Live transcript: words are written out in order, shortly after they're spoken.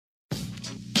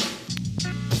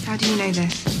How do you know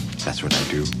this? That's what I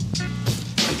do.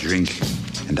 I drink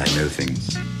and I know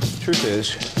things. Truth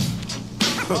is,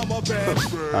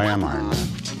 I am Iron Man.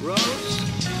 Roads?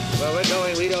 Where we're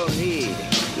going, we don't need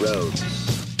roads.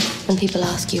 When people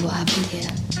ask you what happened here,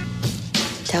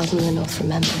 tell them the North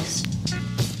remembers.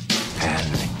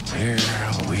 and here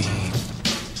we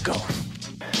go.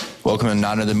 Welcome to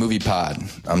Not Another Movie Pod.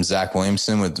 I'm Zach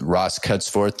Williamson with Ross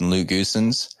Cutsforth and Luke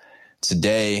Goosens.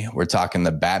 Today, we're talking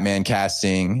the Batman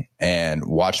casting and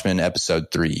Watchmen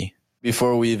Episode 3.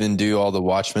 Before we even do all the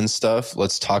Watchmen stuff,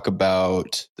 let's talk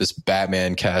about this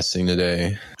Batman casting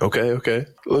today. Okay.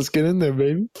 Let's get in there,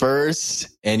 baby. First,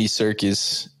 Andy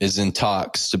Serkis is in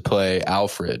talks to play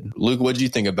Alfred. Luke, what did you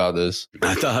think about this?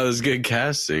 I thought it was good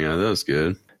casting. I thought it was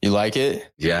good. You like it?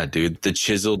 Yeah, dude. The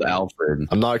chiseled Alfred.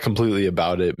 I'm not completely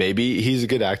about it. Maybe he's a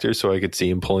good actor, so I could see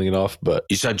him pulling it off, but...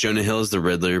 You saw Jonah Hill as the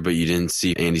Riddler, but you didn't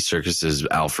see Andy Serkis as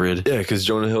Alfred? Yeah, because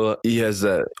Jonah Hill, he has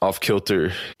that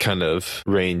off-kilter kind of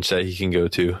range that he can go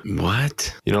to.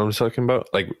 What? You know what I'm talking about?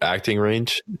 Like acting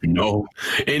range? No.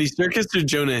 Andy Serkis or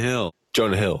Jonah Hill?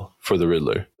 Jonah Hill for the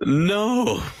Riddler.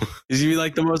 No. He's gonna be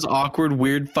like the most awkward,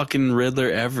 weird fucking Riddler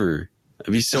ever.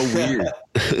 It'd be so weird.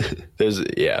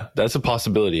 That's a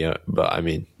possibility, but I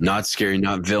mean... Not scary,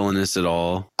 not villainous at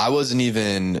all. I wasn't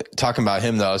even talking about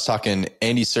him, though. I was talking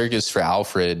Andy Serkis for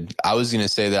Alfred. I was going to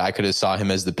say that I could have saw him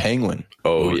as the Penguin.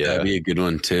 Oh, yeah. That'd be a good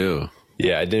one, too.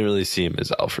 Yeah, I didn't really see him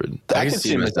as Alfred. I can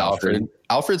see him as Alfred.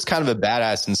 Alfred's kind of a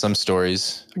badass in some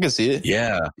stories. I can see it.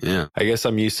 Yeah. I guess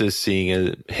I'm used to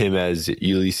seeing him as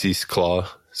Ulysses Claw,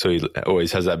 so he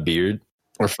always has that beard.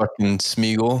 Or fucking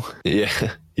Smeagol.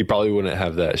 Yeah, he probably wouldn't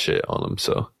have that shit on him,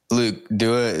 so... Luke, do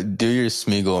your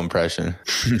Smeagol impression.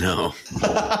 No.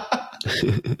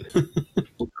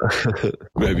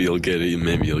 Maybe you'll get it.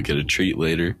 Maybe you'll get a treat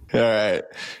later. All right.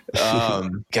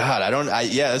 God,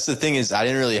 that's the thing is I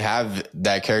didn't really have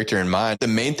that character in mind. The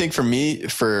main thing for me,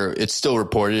 it's still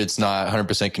reported. It's not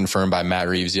 100% confirmed by Matt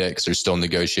Reeves yet because there's still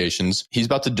negotiations. He's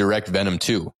about to direct Venom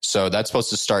 2. So that's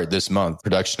supposed to start this month,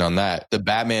 production on that. The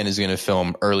Batman is going to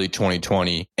film early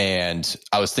 2020. And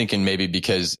I was thinking maybe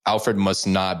because Alfred must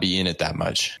not be in it that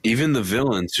much. Even the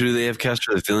villains, who do they have cast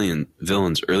for the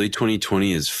villains? Early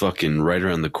 2020 is fucking right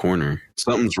around the corner.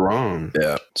 Something's wrong.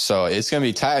 Yeah. So it's going to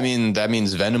be tight. I mean, that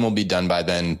means Venom will be done by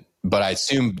then. But I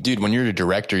assume, dude, when you're a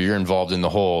director, you're involved in the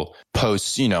whole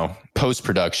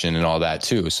post-production and all that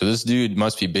too. So this dude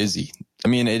must be busy. I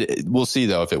mean, we'll see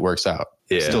though if it works out.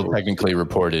 Yeah. Still technically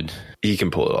reported. He can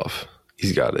pull it off.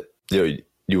 He's got it. Yo,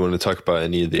 you want to talk about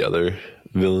any of the other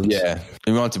villains? Yeah.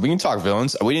 We can talk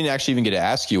villains. We didn't actually even get to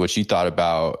ask you what you thought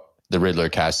about the Riddler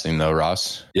casting though,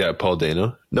 Ross. Yeah, Paul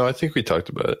Dano. No, I think we talked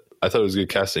about it. I thought it was good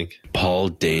casting. Paul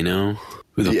Dano?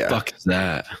 Who the fuck is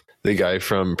that? The guy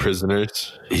from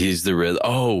Prisoners. He's the Riddler.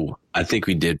 Oh, I think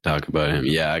we did talk about him.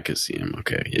 Yeah, I could see him.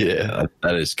 Okay. Yeah.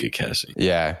 That is good casting.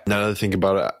 Yeah. Now that I think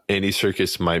about it, Andy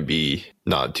Serkis might be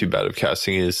not too bad of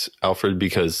casting as Alfred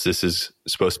because this is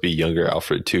supposed to be younger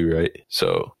Alfred too, right?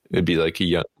 So it'd be like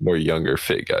a more younger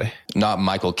fit guy. Not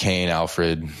Michael Caine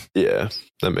Alfred. Yeah,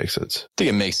 that makes sense. I think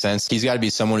it makes sense. He's got to be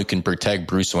someone who can protect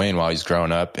Bruce Wayne while he's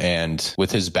growing up. And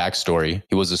with his backstory,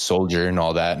 he was a soldier and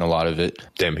all that and a lot of it.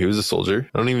 Damn, he was a soldier?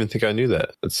 I don't even think I knew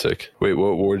that. That's sick. Wait,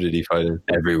 what war did he fight in?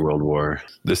 Every World War.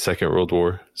 The Second World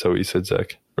War? Is that what you said,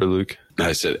 Zach? Or Luke?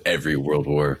 I said every World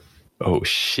War. Oh,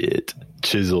 shit.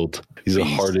 Chiseled. He's a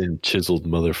hardened, chiseled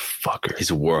motherfucker.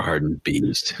 He's a war-hardened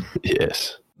beast.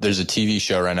 Yes. There's a TV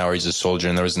show right now where he's a soldier,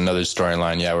 and there was another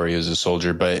storyline, where he was a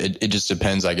soldier. But it just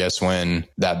depends, I guess, when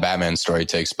that Batman story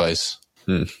takes place.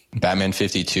 Batman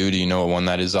 52, do you know what one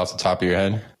that is off the top of your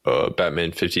head?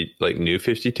 Batman 50, like New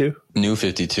 52? New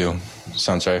 52.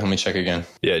 Sounds right. Let me check again.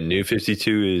 Yeah, New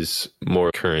 52 is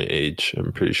more current age,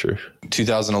 I'm pretty sure.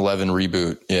 2011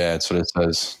 reboot. Yeah, that's what it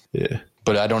says. Yeah.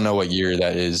 But I don't know what year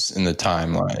that is in the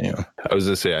timeline. I was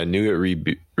going to say, I knew it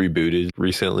rebooted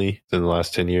recently in the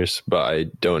last 10 years, but I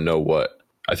don't know what.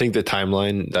 I think the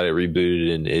timeline that it rebooted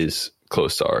in is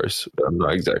close to ours, but I'm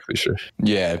not exactly sure.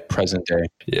 Yeah, present day.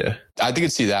 Yeah. I think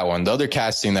I'd see that one. The other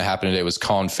casting that happened today was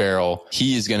Colin Farrell.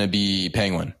 He is going to be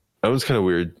Penguin. That was kind of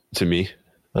weird to me.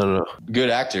 I don't know. Good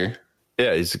actor.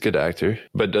 Yeah, he's a good actor.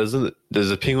 But does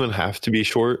a penguin have to be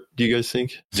short, do you guys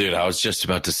think? Dude, I was just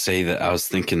about to say that. I was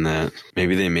thinking that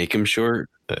maybe they make him short.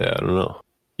 Yeah, I don't know.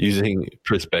 Using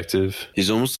perspective.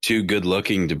 He's almost too good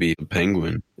looking to be a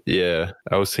penguin. Yeah,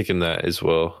 I was thinking that as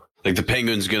well. Like the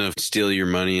penguin's going to steal your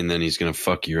money and then he's going to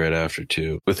fuck you right after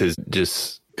too. With his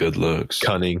just Good looks.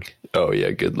 Cunning. Oh,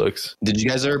 yeah, good looks. Did you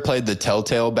guys ever play the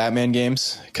Telltale Batman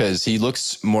games? Because he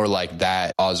looks more like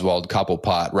that Oswald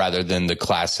Cobblepot rather than the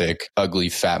classic ugly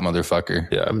fat motherfucker.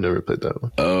 Yeah, I've never played that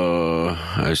one. Oh,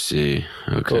 I see.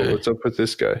 Okay. Oh, what's up with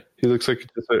this guy? He looks like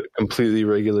just a completely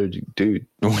regular dude.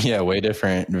 Yeah, way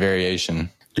different variation.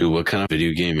 Dude, what kind of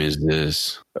video game is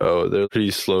this? Oh, they're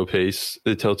pretty slow paced.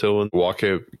 The Telltale one, walk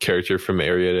a character from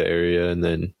area to area, and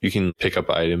then you can pick up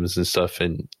items and stuff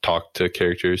and talk to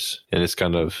characters. And it's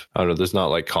kind of, I don't know, there's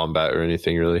not like combat or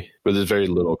anything really, but there's very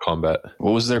little combat.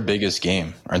 What was their biggest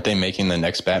game? Aren't they making the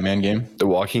next Batman game? The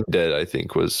Walking Dead, I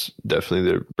think, was definitely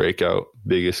their breakout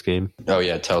biggest game. Oh,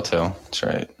 yeah, Telltale. That's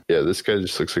right. Yeah, this guy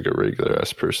just looks like a regular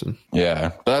ass person.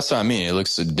 Yeah, but that's what I mean. It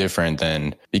looks different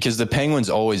than, because the Penguin's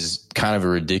always kind of a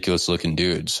ridiculous looking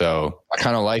dude. So I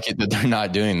kind of like it that they're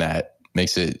not doing that.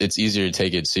 Makes it's easier to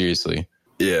take it seriously.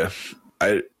 Yeah,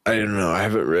 I don't know. I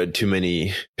haven't read too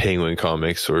many Penguin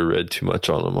comics or read too much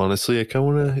on them. Honestly, I kind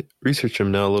of want to research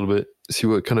him now a little bit, see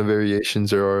what kind of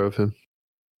variations there are of him.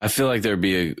 I feel like there'd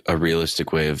be a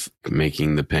realistic way of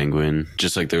making the Penguin,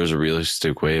 just like there was a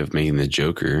realistic way of making the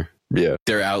Joker. Yeah.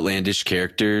 They're outlandish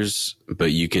characters,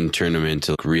 but you can turn them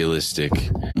into realistic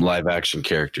live action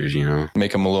characters, you know?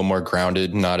 Make them a little more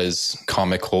grounded, not as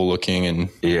comical looking and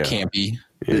campy.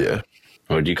 Yeah.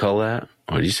 What do you call that?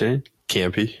 What do you say?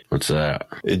 Campy. What's that?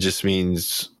 It just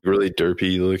means really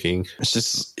derpy looking. It's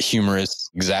just humorous,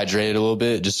 exaggerated a little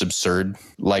bit, just absurd.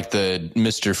 Like the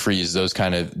Mr. Freeze, those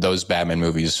Batman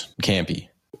movies, campy.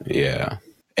 Yeah.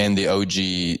 And the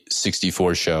OG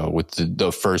 64 show with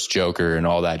the first Joker and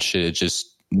all that shit. It's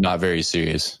just not very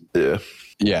serious. Yeah.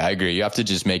 Yeah, I agree. You have to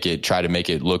just try to make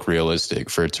it look realistic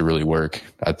for it to really work,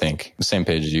 I think. The same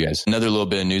page as you guys. Another little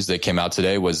bit of news that came out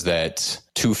today was that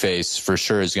Two-Face for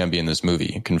sure is going to be in this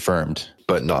movie, confirmed.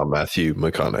 But not Matthew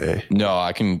McConaughey. No,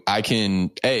 I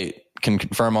can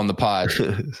confirm on the pod.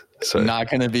 Not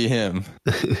going to be him.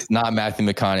 It's not Matthew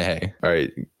McConaughey. All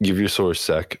right, give your source,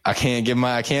 Zach. I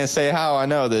can't say how I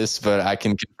know this, but I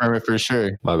can confirm it for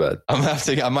sure. My bad.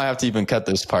 I might have to even cut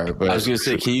this part. But I was going to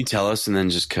say, can you tell us and then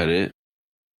just cut it?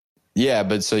 Yeah,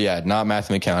 but not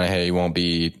Matthew McConaughey. He won't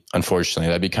be, unfortunately.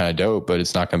 That'd be kind of dope, but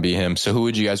it's not going to be him. So who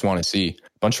would you guys want to see?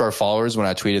 A bunch of our followers, when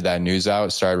I tweeted that news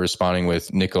out, started responding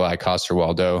with Nikolai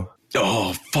Coster-Waldau.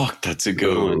 Oh, fuck. That's a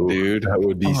good one, dude. That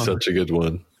would be such a good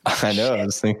one. I know. I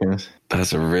was thinking.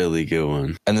 That's a really good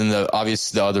one. And then the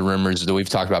other rumors that we've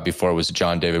talked about before was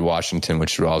John David Washington,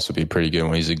 which would also be pretty good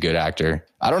when he's a good actor.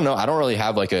 I don't know. I don't really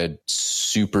have like a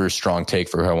super strong take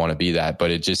for who I want to be that,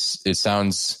 but it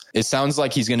sounds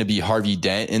like he's going to be Harvey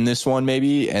Dent in this one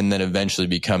maybe, and then eventually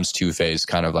becomes Two-Face,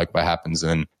 kind of like what happens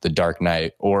in The Dark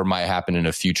Knight or might happen in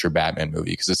a future Batman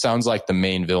movie. Because it sounds like the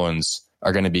main villains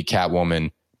are going to be Catwoman,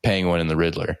 Penguin, and the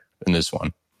Riddler in this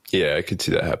one. Yeah, I could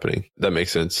see that happening. That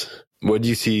makes sense. What do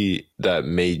you see that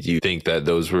made you think that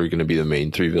those were going to be the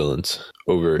main three villains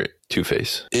over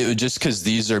Two-Face? It was just because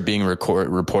these are being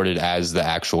reported as the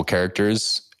actual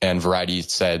characters, and Variety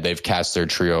said they've cast their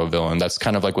trio of villain. That's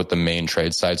kind of like what the main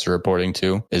trade sites are reporting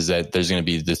to, is that there's going to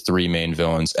be the three main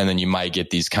villains, and then you might get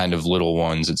these kind of little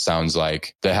ones, it sounds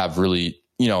like, that have really,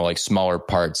 like smaller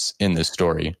parts in this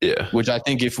story. Yeah. Which I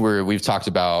think we've talked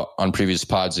about on previous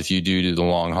pods, if you do the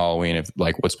long Halloween, if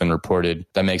like what's been reported,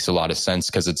 that makes a lot of sense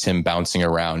because it's him bouncing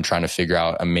around trying to figure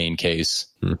out a main case.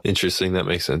 Interesting. That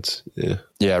makes sense. Yeah.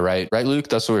 Yeah. Right, Luke?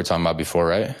 That's what we were talking about before,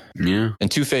 right? Yeah. And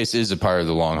Two-Face is a part of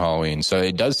the long Halloween. So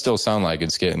it does still sound like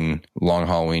it's getting long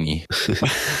Halloween-y.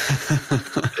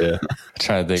 Yeah. I'm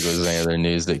trying to think if there was any other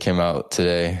news that came out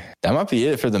today. That might be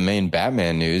it for the main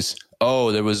Batman news.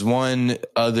 Oh, there was one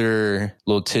other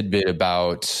little tidbit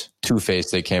about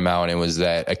Two-Face that came out, and it was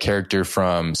that a character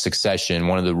from Succession,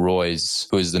 one of the Roys,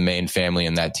 who is the main family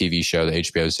in that TV show, the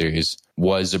HBO series,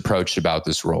 was approached about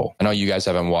this role. I know you guys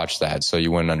haven't watched that, so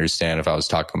you wouldn't understand if I was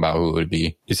talking about who it would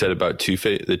be. You said about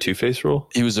the Two-Face role?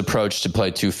 He was approached to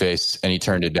play Two-Face, and he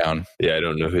turned it down. Yeah, I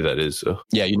don't know who that is, though.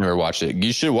 Yeah, you never watched it.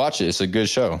 You should watch it. It's a good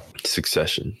show.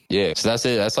 Succession. Yeah, so that's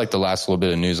it. That's like the last little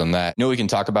bit of news on that. You know what we can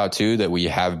talk about, too, that we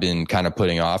have been kind of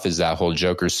putting off is that whole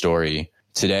Joker story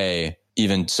today.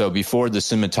 Even so, before the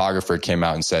cinematographer came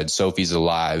out and said Sophie's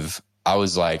alive, I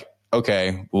was like,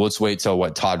 okay, well, let's wait till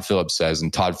what Todd Phillips says.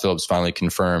 And Todd Phillips finally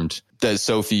confirmed that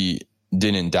Sophie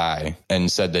didn't die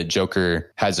and said that Joker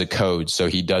has a code so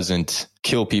he doesn't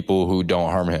kill people who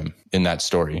don't harm him in that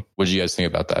story. What do you guys think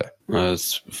about that?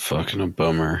 That's fucking a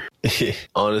bummer.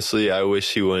 Honestly, I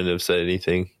wish he wouldn't have said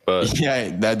anything. But yeah,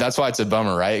 that's why it's a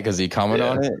bummer, right? Because he commented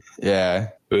on it. Yeah.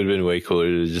 It would have been way cooler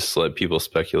to just let people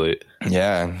speculate.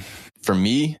 Yeah. For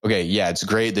me, okay, yeah, it's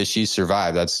great that she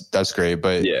survived. That's great.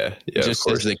 But yeah, just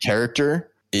as the character,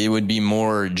 it would be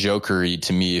more Joker-y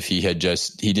to me if he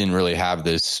didn't really have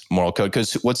this moral code.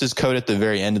 Because what's his code at the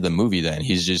very end of the movie then?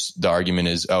 He's just, the argument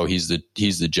is, oh, he's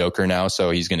the Joker now, so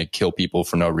he's going to kill people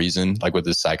for no reason, like with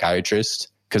the psychiatrist.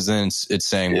 Because then it's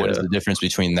saying, what is the difference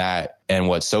between that and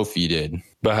what Sophie did?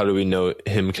 But how do we know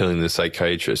him killing the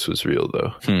psychiatrist was real,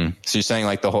 though? So you're saying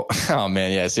like the whole... Oh,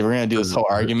 man, yeah. See, we're going to do this whole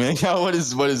argument. what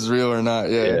is real or not?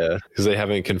 Yeah, because they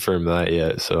haven't confirmed that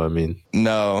yet. So, I mean...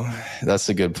 No, that's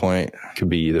a good point. Could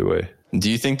be either way. Do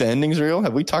you think the ending's real?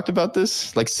 Have we talked about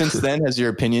this? Like, since then, has your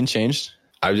opinion changed?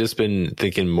 I've just been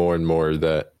thinking more and more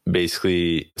that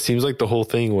basically seems like the whole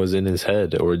thing was in his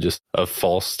head or just a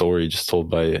false story just told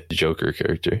by a Joker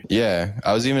character. Yeah.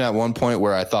 I was even at one point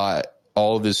where I thought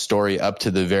all of his story up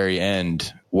to the very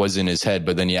end was in his head,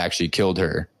 but then he actually killed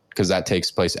her because that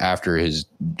takes place after his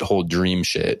whole dream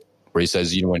shit where he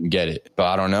says you wouldn't get it. But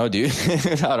I don't know, dude.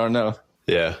 I don't know.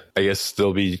 Yeah. I guess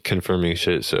they'll be confirming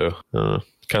shit. So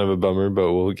kind of a bummer,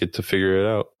 but we'll get to figure it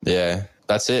out. Yeah.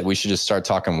 That's it. We should just start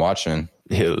talking Watchmen.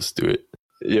 Yeah, let's do it.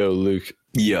 Yo, Luke.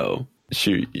 Yo.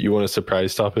 Shoot, you want a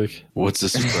surprise topic? What's the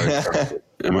surprise topic?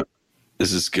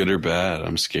 Is this good or bad?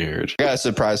 I'm scared. I got a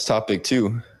surprise topic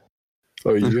too.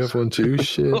 Oh, you have one too?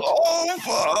 Shit. Oh,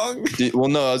 fuck. Well,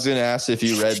 no, I was going to ask if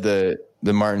you read the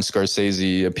Martin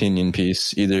Scorsese opinion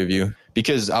piece, either of you.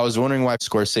 Because I was wondering why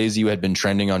Scorsese had been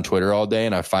trending on Twitter all day,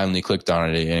 and I finally clicked on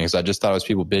it again because I just thought it was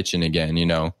people bitching again, you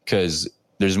know, because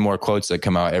there's more quotes that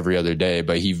come out every other day.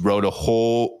 But he wrote a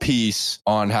whole piece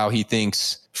on how he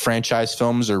thinks franchise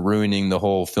films are ruining the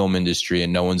whole film industry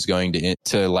and no one's going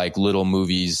to like little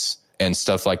movies and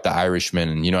stuff like The Irishman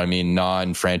and, you know what I mean,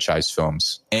 non-franchise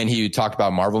films. And he talked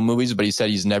about Marvel movies, but he said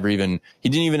he didn't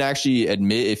even actually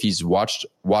admit if he's watched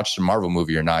a Marvel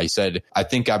movie or not. He said, I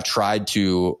think I've tried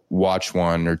to watch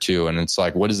one or two. And it's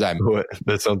like, what does that mean? What?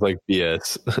 That sounds like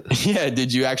BS. Yeah.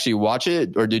 Did you actually watch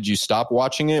it or did you stop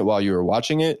watching it while you were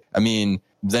watching it? I mean,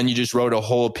 then you just wrote a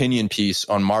whole opinion piece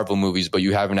on Marvel movies, but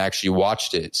you haven't actually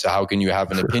watched it. So how can you have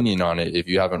an opinion on it if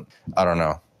you haven't? I don't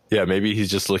know. Yeah, maybe he's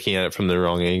just looking at it from the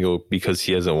wrong angle because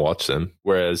he hasn't watched them.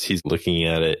 Whereas he's looking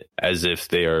at it as if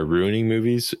they are ruining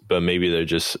movies, but maybe they're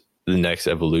just the next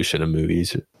evolution of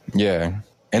movies. Yeah.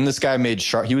 And this guy made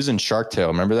he was in Shark Tale.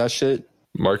 Remember that shit?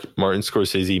 Martin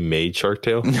Scorsese made Shark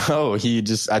Tale? No, I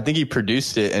think he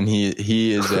produced it and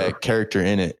he is a character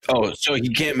in it. Oh, so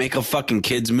he can't make a fucking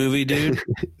kids movie, dude?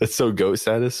 That's so goat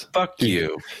status. Fuck dude,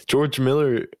 you. George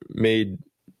Miller made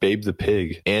Babe the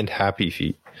Pig and Happy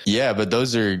Feet. Yeah, but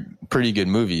those are pretty good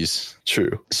movies.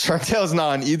 True. Shark Tale's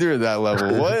not on either of that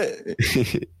level. What?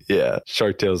 Yeah,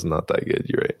 Shark Tale's not that good.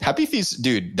 You're right. Happy Feast,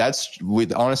 dude,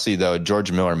 honestly though, George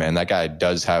Miller, man, that guy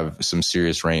does have some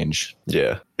serious range.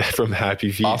 Yeah. From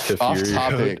Happy Feet off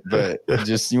topic, but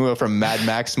just you went from Mad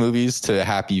Max movies to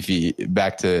Happy Feet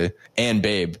back to and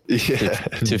Babe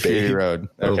to Fury Road.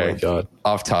 Okay. Oh my God.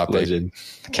 Off topic. Legend.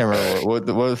 Can't remember what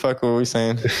the fuck were we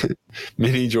saying?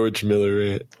 Mini George Miller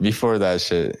rant. Before that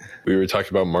shit. We were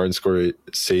talking about Martin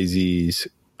Scorsese's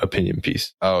opinion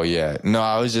piece. Oh yeah. No,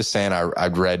 I was just saying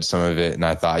I'd read some of it and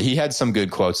I thought he had some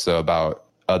good quotes though about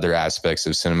other aspects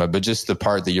of cinema, but just the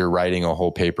part that you're writing a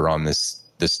whole paper on this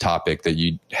topic that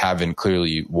you haven't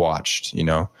clearly watched, you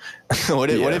know? What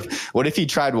if he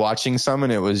tried watching some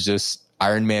and it was just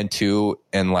Iron Man 2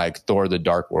 and like Thor the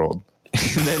Dark World?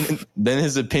 then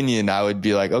his opinion, I would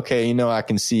be like, okay, you know, I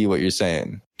can see what you're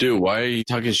saying. Dude, why are you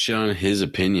talking shit on his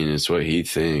opinion? It's what he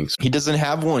thinks. He doesn't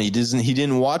have one. He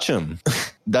didn't watch him.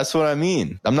 That's what I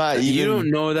mean. I'm not even. You don't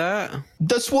know that?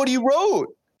 That's what he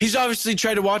wrote. He's obviously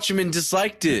tried to watch him and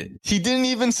disliked it. He didn't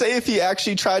even say if he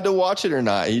actually tried to watch it or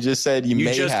not. He just said you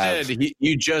may have.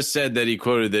 You just said that he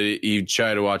quoted that he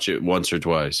tried to watch it once or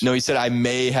twice. No, he said I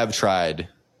may have tried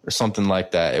or something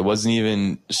like that. It wasn't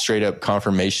even straight up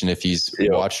confirmation if he's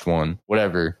watched one.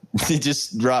 Whatever. He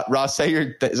just Ross, say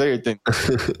your thing.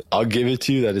 I'll give it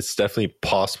to you that it's definitely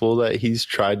possible that he's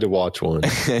tried to watch one.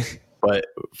 But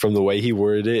from the way he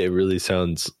worded it, it really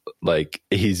sounds like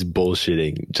he's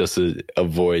bullshitting just to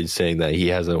avoid saying that he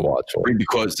hasn't watched one. Read the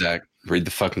quote, Zach. Read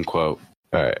the fucking quote.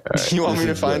 All right. You want me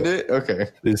to find it? Okay.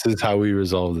 This is how we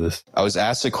resolve this. I was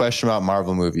asked a question about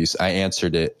Marvel movies. I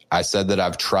answered it. I said that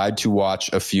I've tried to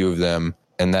watch a few of them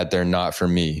and that they're not for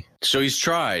me. So he's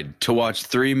tried to watch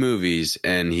 3 movies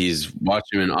and he's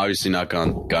watched them and obviously not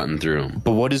gotten through them.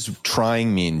 But what does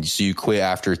trying mean? So you quit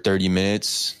after 30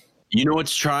 minutes? You know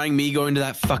what's trying me going to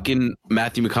that fucking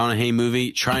Matthew McConaughey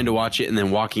movie? Trying to watch it and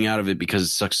then walking out of it because it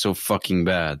sucks so fucking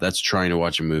bad. That's trying to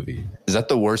watch a movie. Is that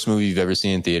the worst movie you've ever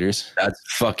seen in theaters? That's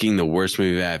fucking the worst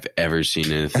movie I've ever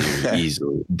seen in a theater,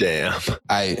 easily. Damn.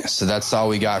 So that's all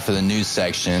we got for the news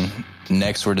section.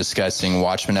 Next, we're discussing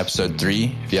Watchmen episode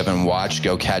 3. If you haven't watched,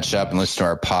 go catch up and listen to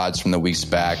our pods from the weeks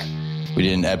back. We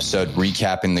did an episode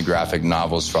recapping the graphic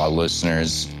novels for our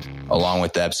listeners, along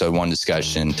with the episode 1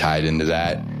 discussion tied into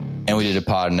that. And we did a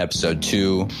pod in episode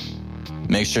 2.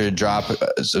 Make sure to drop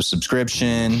a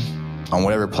subscription on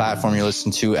whatever platform you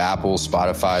listen to, Apple,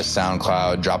 Spotify,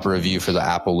 SoundCloud. Drop a review for the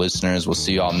Apple listeners. We'll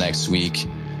see you all next week.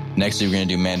 Next week, we're going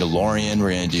to do Mandalorian.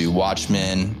 We're going to do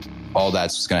Watchmen. All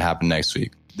that's what's going to happen next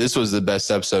week. This was the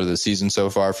best episode of the season so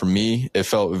far for me. It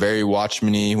felt very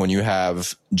Watchmen-y when you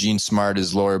have Gene Smart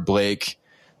as Laura Blake,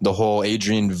 the whole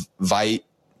Adrian Veidt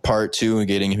part 2 and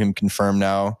getting him confirmed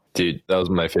now. Dude, that was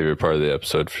my favorite part of the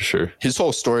episode for sure. His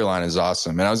whole storyline is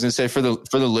awesome. And I was going to say for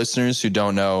the listeners who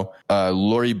don't know,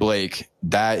 Laurie Blake,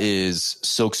 that is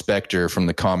Silk Spectre from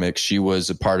the comics. She was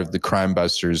a part of the Crime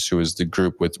Busters, who was the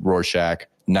group with Rorschach,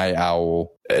 Night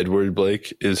Owl. Edward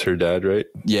Blake is her dad, right?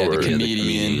 Yeah, Or- the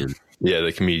comedian. Yeah,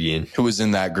 the comedian. Who was in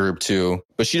that group too.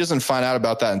 But she doesn't find out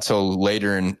about that until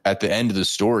later and at the end of the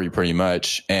story, pretty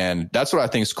much. And that's what I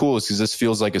think is cool, is because this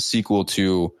feels like a sequel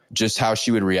to just how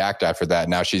she would react after that.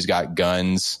 Now she's got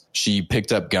guns. She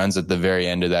picked up guns at the very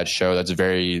end of that show. That's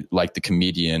very like the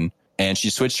comedian. And she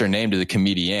switched her name to the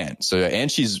comedian. So,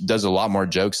 and she does a lot more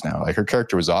jokes now. Like her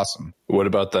character was awesome. What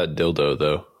about that dildo,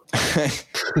 though?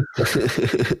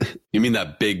 You mean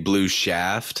that big blue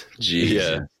shaft? Jeez,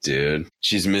 Yeah. dude.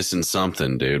 She's missing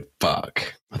something, dude.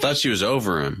 Fuck. I thought she was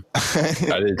over him.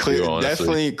 I did too,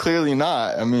 honestly. Clearly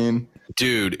not. I mean,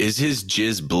 Dude, is his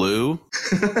jizz blue?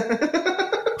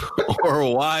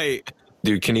 Or white?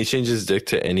 Dude, can he change his dick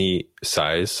to any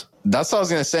size? that's what I was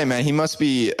going to say, man. He must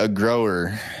be a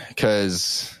grower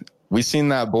because we seen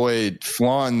that boy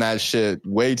flaunt that shit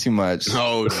way too much.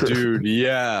 Oh, dude,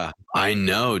 yeah. I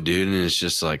know, dude. And it's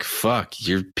just like, fuck,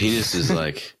 your penis is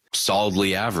like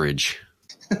solidly average.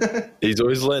 He's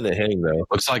always letting it hang, though.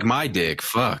 Looks like my dick.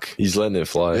 Fuck. He's letting it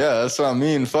fly. Yeah, that's what I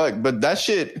mean. Fuck. But that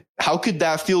shit, how could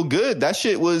that feel good? That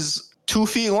shit was 2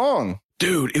 feet long.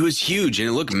 Dude, it was huge and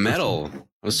it looked metal.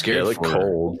 I was scared. It looked for her.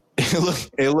 cold.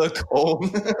 It looked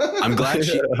cold. I'm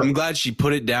glad she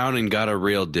put it down and got a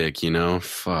real dick, you know?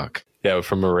 Fuck. Yeah, but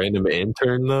from a random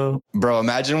intern, though. Bro,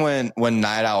 imagine when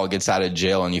Night Owl gets out of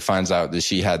jail and he finds out that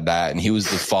she had that and he was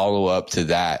the follow-up to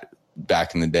that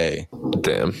back in the day.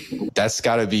 Damn. That's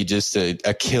got to be just a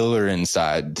killer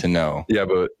inside to know. Yeah,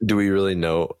 but do we really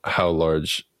know how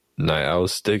large Night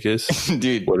Owl's dick is?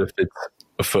 Dude, What if it's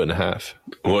 1.5 feet?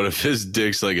 What if his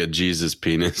dick's like a Jesus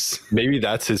penis? Maybe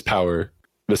that's his power.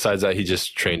 Besides that, he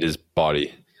just trained his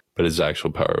body, but his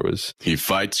actual power was... He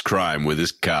fights crime with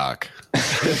his cock.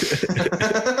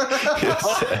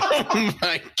 Oh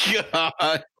my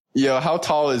God. yo, how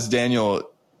tall is Daniel?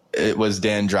 It was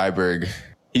Dan Dryberg.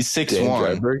 He's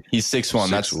 6'1". Dryberg? He's 6'1".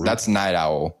 6'1". That's Night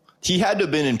Owl. He had to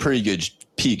have been in pretty good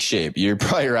peak shape. You're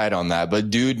probably right on that. But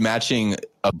dude, matching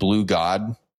a blue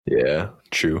god Yeah,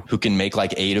 true. who can make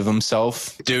like 8 of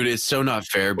himself. Dude, it's so not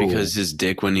fair because his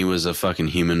dick when he was a fucking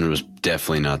human was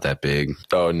definitely not that big.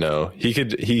 Oh, no.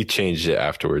 He changed it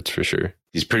afterwards, for sure.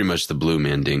 He's pretty much the blue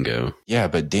Mandingo. Yeah,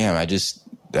 but damn, that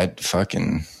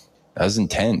was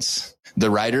intense. The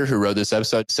writer who wrote this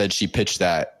episode said she pitched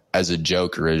that as a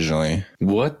joke originally.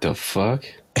 What the fuck?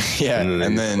 Yeah, And and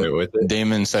then they then went with it?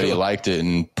 Damon said he liked it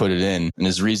and put it in. And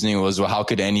his reasoning was, well, how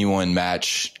could anyone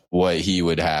match what he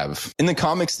would have? In the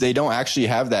comics, they don't actually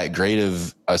have that great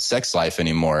of a sex life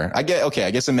anymore. I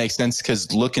guess it makes sense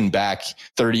because looking back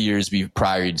 30 years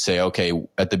prior, you'd say, okay,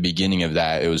 at the beginning of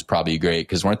that, it was probably great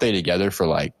because weren't they together for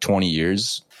like 20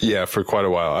 years? Yeah, for quite a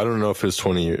while. I don't know if it was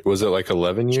 20 years. Was it like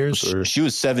 11 years? Or? She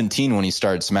was 17 when he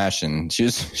started smashing. She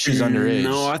was underage.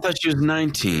 No, I thought she was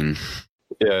 19.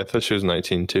 Yeah, I thought she was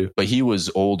 19 too. But he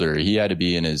was older. He had to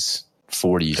be in his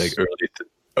 40s. Like early.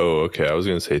 Oh, okay. I was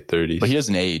going to say 30. But he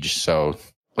doesn't age. So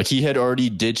like he had already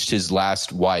ditched his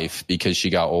last wife because she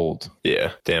got old.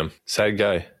 Yeah, damn. Sad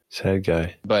guy. Sad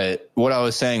guy. But what I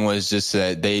was saying was just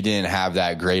that they didn't have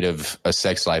that great of a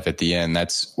sex life at the end.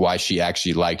 That's why she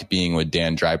actually liked being with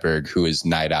Dan Dryberg, who is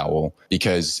Night Owl,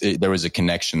 because there was a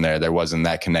connection there. There wasn't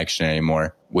that connection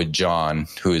anymore with John,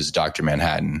 who is Dr.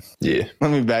 Manhattan. Yeah.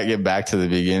 Let me get back to the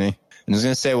beginning. I was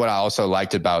going to say what I also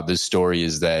liked about this story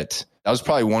is that was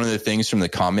probably one of the things from the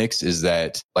comics is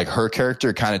that like her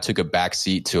character kind of took a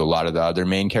backseat to a lot of the other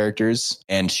main characters.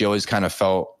 And she always kind of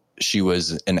felt she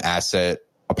was an asset,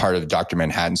 a part of Dr.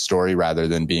 Manhattan's story rather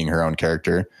than being her own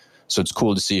character. So it's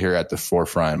cool to see her at the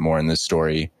forefront more in this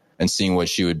story and seeing what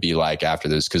she would be like after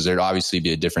this, because there'd obviously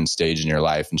be a different stage in your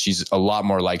life. And she's a lot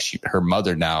more like her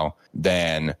mother now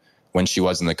than when she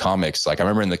was in the comics. Like I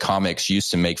remember in the comics, she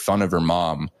used to make fun of her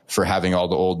mom for having all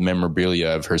the old memorabilia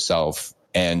of herself.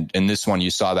 And in this one, you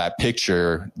saw that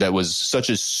picture that was such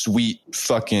a sweet,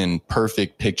 fucking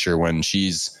perfect picture when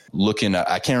she's looking at,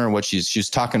 I can't remember what she's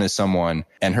talking to someone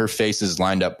and her face is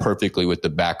lined up perfectly with the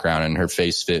background and her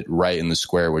face fit right in the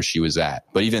square where she was at.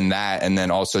 But even that, and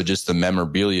then also just the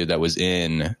memorabilia that was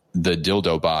in the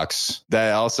dildo box,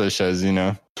 that also shows, you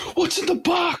know, What's in the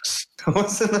box?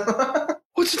 what's in the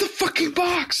What's in the fucking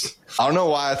box? I don't know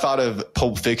why I thought of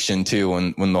Pulp Fiction too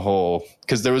when the whole,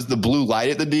 because there was the blue light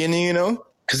at the beginning, you know?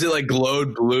 Because it like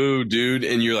glowed blue, dude,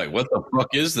 and you're like, what the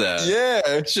fuck is that? Yeah.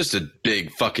 It's just a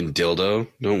big fucking dildo.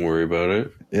 Don't worry about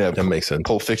it. Yeah. That makes sense.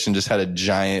 Pulp Fiction just had a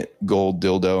giant gold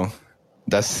dildo.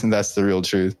 That's the real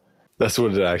truth. That's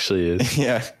what it actually is.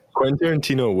 Yeah. Quentin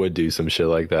Tarantino would do some shit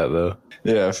like that, though.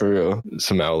 Yeah, for real.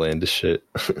 Some outlandish shit.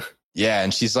 Yeah,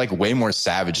 and she's like way more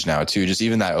savage now too. Just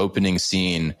even that opening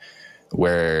scene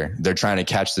where they're trying to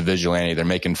catch the vigilante, they're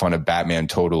making fun of Batman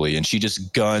totally, and she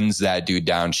just guns that dude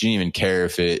down. She didn't even care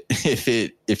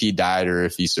if he died or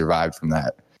if he survived from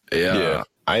that. Yeah.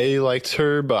 I liked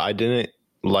her, but I didn't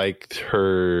like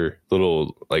her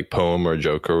little like poem or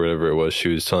joke or whatever it was she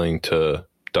was telling to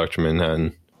Dr.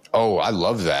 Manhattan. Oh, I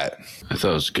love that. I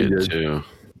thought it was good too.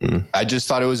 I just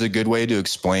thought it was a good way to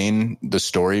explain the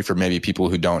story for maybe people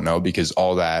who don't know, because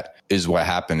all that is what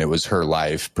happened. It was her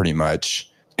life pretty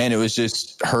much. And it was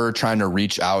just her trying to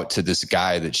reach out to this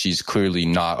guy that she's clearly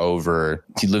not over.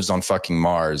 He lives on fucking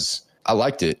Mars. I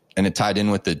liked it. And it tied in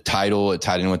with the title. It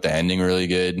tied in with the ending really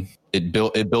good. It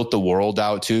built the world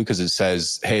out too, because it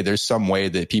says, hey, there's some way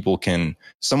that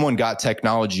someone got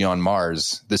technology on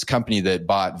Mars. This company that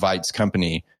bought Veidt's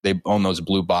company, they own those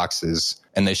blue boxes.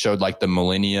 And they showed like the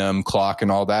Millennium Clock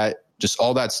and all that. Just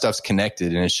all that stuff's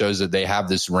connected. And it shows that they have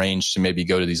this range to maybe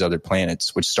go to these other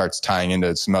planets, which starts tying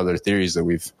into some other theories that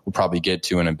we'll probably get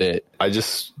to in a bit. I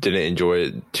just didn't enjoy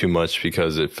it too much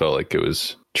because it felt like it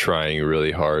was trying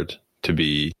really hard to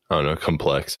be, I don't know,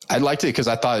 complex. I liked it because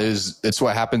I thought it's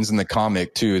what happens in the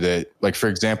comic too, that like, for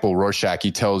example, Rorschach,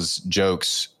 he tells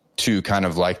jokes too, kind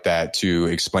of like that to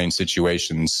explain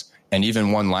situations. And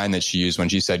even one line that she used when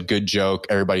she said, good joke,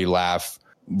 everybody laugh,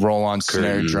 roll on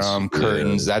snare drum,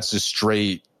 curtains. Yeah. That's a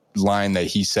straight line that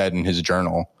he said in his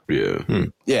journal. Yeah.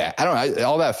 Yeah.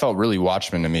 All that felt really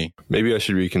Watchmen to me. Maybe I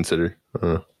should reconsider.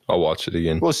 I'll watch it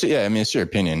again. Well, so, yeah, I mean, it's your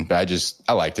opinion, but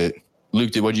I liked it.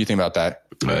 Luke, what did you think about that?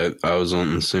 I was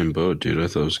on the same boat, dude. I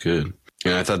thought it was good.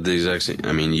 And I thought the exact same.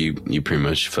 I mean, you pretty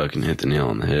much fucking hit the nail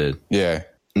on the head. Yeah.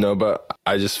 No, but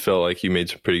I just felt like you made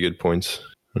some pretty good points.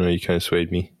 I know you kind of swayed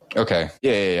me. Okay.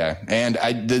 Yeah. And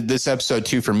this episode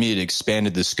too, for me, it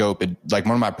expanded the scope. Like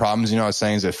one of my problems, I was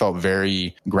saying, is it felt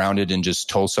very grounded in just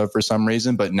Tulsa for some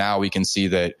reason. But now we can see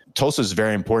that Tulsa is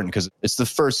very important because it's the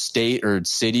first state or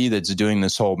city that's doing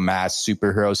this whole mass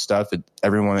superhero stuff.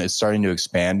 Everyone is starting to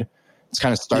expand. It's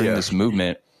kind of starting this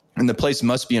movement. And the place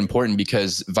must be important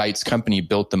because Veidt's company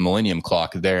built the Millennium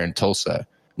Clock there in Tulsa.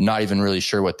 Not even really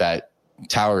sure what that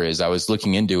tower is. I was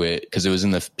looking into it because it was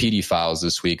in the PD files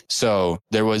this week. So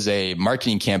there was a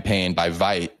marketing campaign by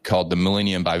Veidt called the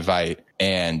Millennium by Veidt.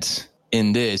 And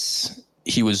in this,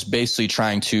 he was basically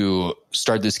trying to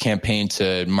start this campaign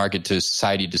to market to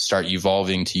society to start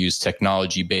evolving to use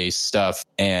technology-based stuff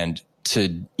and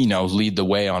to, lead the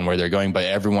way on where they're going. But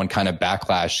everyone kind of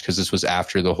backlashed because this was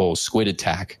after the whole squid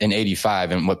attack in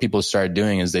 85. And what people started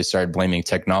doing is they started blaming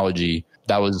technology.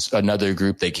 That was another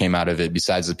group that came out of it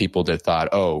besides the people that thought,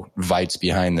 oh, Veidt's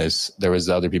behind this. There was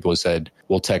the other people who said,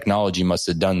 well, technology must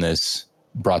have done this,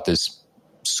 brought this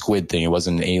squid thing. It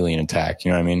wasn't an alien attack.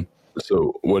 You know what I mean?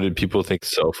 So what did people think?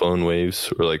 Cell phone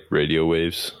waves or like radio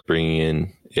waves bringing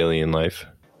in alien life?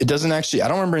 It doesn't actually, I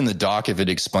don't remember in the doc if it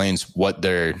explains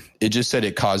it just said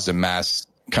it caused a mass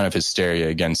kind of hysteria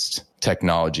against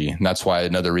technology. And that's why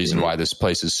another reason why this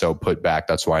place is so put back.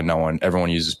 That's why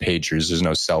everyone uses pagers. There's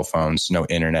no cell phones, no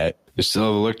internet. They still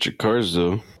have electric cars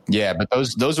though. Yeah, but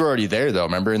those were already there though.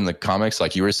 Remember in the comics,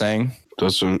 like you were saying?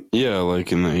 Like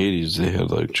in the 80s they had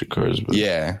electric cars. But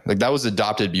yeah, like that was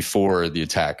adopted before the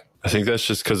attack. I think that's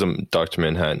just because of Dr.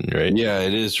 Manhattan, right? Yeah,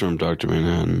 it is from Dr.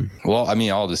 Manhattan. Well, I mean,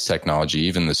 all this technology,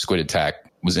 even the squid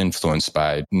attack, was influenced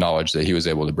by knowledge that he was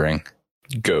able to bring.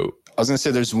 Go. I was going to say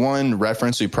there's one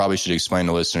reference we probably should explain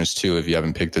to listeners too if you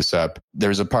haven't picked this up.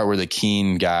 There's a part where the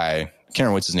Keene guy, I can't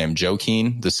remember what's his name, Joe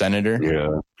Keene, the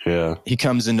senator. Yeah. He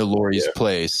comes into Laurie's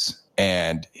place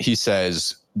and he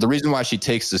says, the reason why she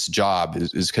takes this job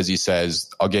is because he says,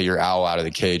 I'll get your owl out of the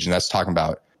cage. And that's talking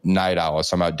about Night Owl. I was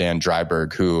talking about Dan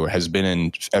Dreiberg, who has been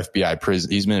in FBI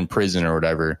prison. He's been in prison or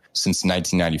whatever since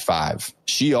 1995.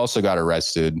 She also got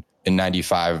arrested in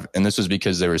 95. And this was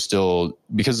because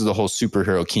because of the whole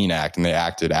Superhero Keene Act. And they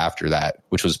acted after that,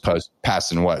 which was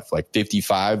passed in what, like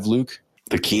 55, Luke?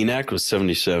 The Keene Act was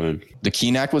 77. The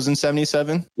Keene Act was in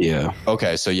 77? Yeah.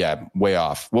 Okay, so yeah, way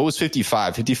off. What was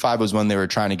 55? 55 was when they were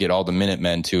trying to get all the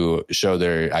Minutemen to show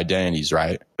their identities,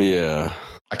 right? Yeah.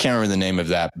 I can't remember the name of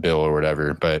that bill or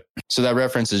whatever, but so that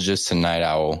reference is just to Night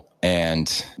Owl.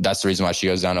 And that's the reason why she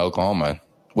goes down to Oklahoma,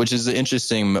 which is an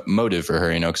interesting motive for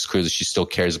her, because clearly she still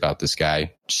cares about this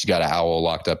guy. She's got an owl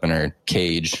locked up in her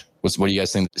cage. What do you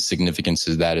guys think the significance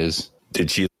of that is? Did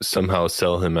she somehow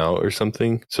sell him out or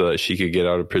something so that she could get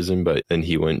out of prison, but then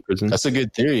he went to prison? That's a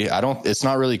good theory. It's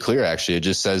not really clear, actually. It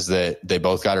just says that they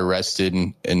both got arrested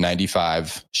in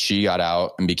 95. She got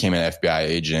out and became an FBI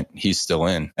agent. He's still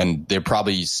in. And they're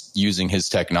probably using his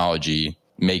technology,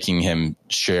 making him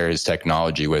share his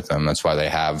technology with them. That's why they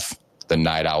have the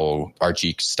Night Owl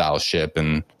Archie style ship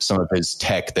and some of his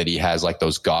tech that he has, like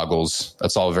those goggles.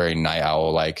 That's all very Night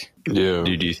Owl like. Yeah.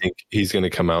 Dude, do you think he's going to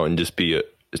come out and just be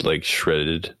like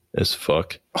shredded as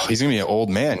fuck? Oh, he's gonna be an old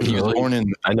man. He was born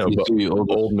in. I know, but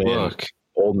old man, fuck.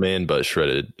 old man, but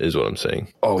shredded is what I'm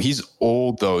saying. Oh, he's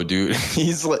old though, dude.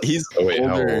 He's Oh, wait,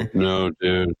 how older. old? No,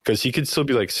 dude. Because he could still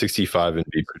be like 65 and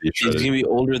be pretty He's shredded. going to be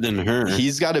older than her.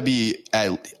 He's got to be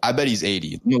I bet he's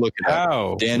 80. Let me look it up.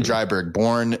 How? Dan Dreiberg,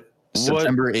 born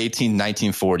September 18,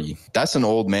 1940. That's an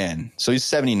old man. So he's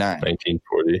 79.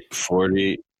 1940.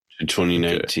 40 to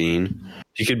 2019.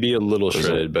 He could be a little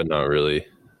shredded, but not really.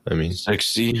 I mean,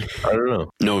 60. I don't know.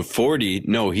 No, 40.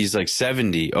 No, he's like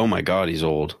 70. Oh my God, he's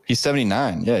old. He's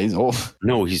 79. Yeah, he's old.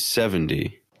 No, he's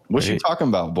 70. What you talking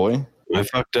about, boy? Am I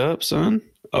fucked up, son?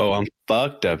 Oh, I'm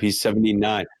fucked up. He's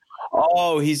 79.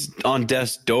 Oh, he's on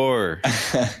death's door.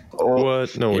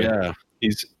 What? No way. Yeah.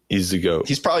 He's the GOAT.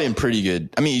 He's probably in pretty good.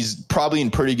 I mean, he's probably in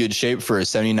pretty good shape for a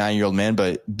 79-year-old man,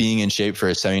 but being in shape for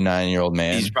a 79-year-old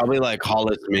man. He's probably like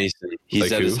Hollis Mason. He's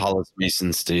Like at who? his Hollis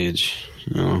Mason stage.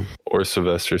 No. Or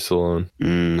Sylvester Stallone.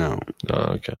 No. Oh,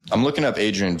 okay. I'm looking up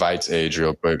Adrian Veidt's age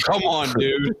real quick. Come on,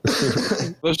 dude.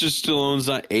 Sylvester Stallone's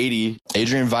not 80.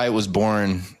 Adrian Veidt was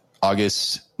born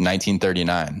August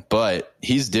 1939, but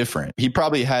he's different. He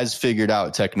probably has figured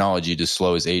out technology to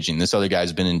slow his aging. This other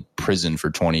guy's been in prison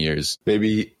for 20 years.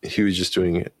 Maybe he was just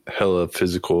doing hella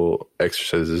physical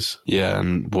exercises. Yeah,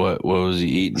 and what was he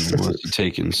eating? What was he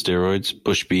taking? Steroids?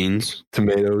 Bush beans?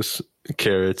 Tomatoes,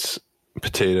 carrots,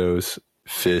 potatoes,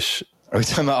 fish. Are we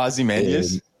talking about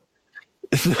Ozymandias?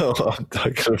 No, I'm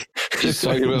talking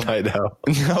about Night Owl.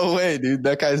 No way, dude.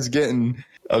 That guy's getting...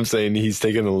 I'm saying he's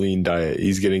taking a lean diet.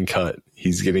 He's getting cut.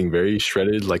 He's getting very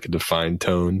shredded, like a defined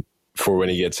tone for when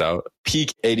he gets out.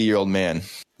 peak 80-year-old man.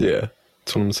 Yeah,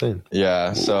 that's what I'm saying.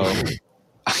 Yeah, so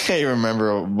I can't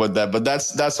remember what that, but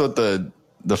that's what the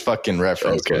fucking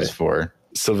reference Okay. was for.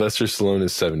 Sylvester Stallone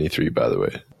is 73, by the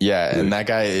way. Yeah, and that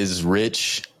guy is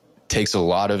rich, takes a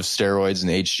lot of steroids and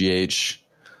HGH,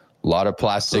 a lot of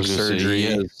plastic surgery. He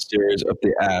has steroids up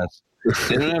the ass.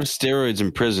 They don't have steroids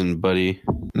in prison, buddy.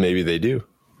 Maybe they do.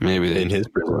 Maybe they In his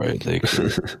prison. Right, they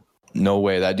could. No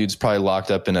way. That dude's probably locked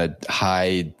up in a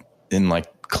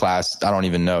like class. I don't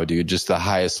even know, dude. Just the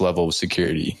highest level of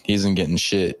security. He isn't getting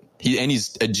shit.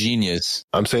 He's a genius.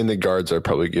 I'm saying the guards are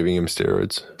probably giving him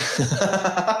steroids.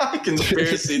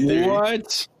 Conspiracy theory.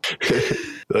 What?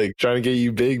 Like trying to get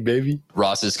you big, baby.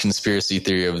 Ross's conspiracy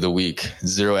theory of the week.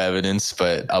 Zero evidence,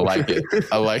 but I like it.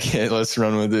 I like it. Let's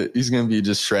run with it. He's going to be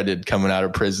just shredded coming out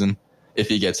of prison if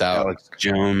he gets out. Alex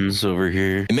Jones over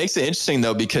here. It makes it interesting,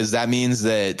 though, because that means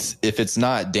that if it's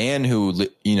not Dan who,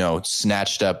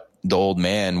 snatched up the old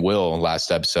man, Will,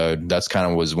 last episode, that's kind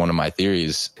of was one of my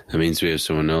theories. That means we have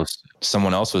someone else.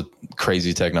 Someone else with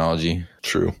crazy technology.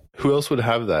 True. Who else would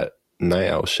have that Night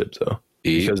Owl ship, though?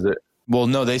 Because Well,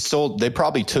 no, they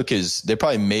probably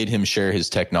made him share his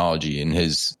technology and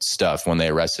his stuff when they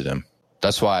arrested him.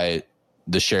 That's why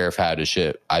the sheriff had a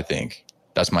ship, I think.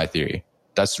 That's my theory.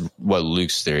 That's what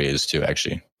Luke's theory is too,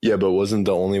 actually. yeah, but wasn't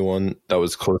the only one that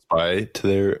was close by to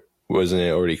there, wasn't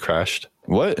it already crashed?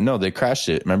 What? No, they crashed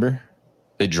it, remember?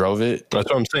 They drove it. That's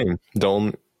what I'm saying. The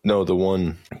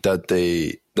one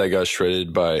that got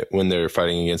shredded by when they were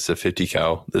fighting against the 50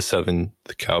 cal, the 7th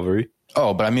Cavalry.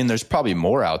 Oh, but I mean, there's probably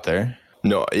more out there.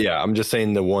 No, yeah, I'm just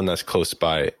saying the one that's close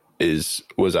by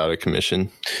was out of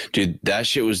commission. Dude, that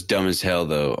shit was dumb as hell,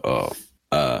 though.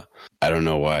 I don't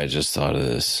know why I just thought of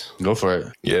this. Go for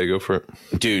it. Yeah, go for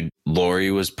it. Dude,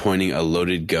 Lori was pointing a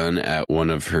loaded gun at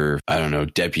one of her,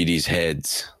 deputies'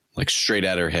 heads, like straight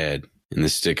at her head in the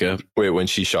stick up. Wait, when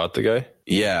she shot the guy?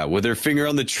 Yeah, with her finger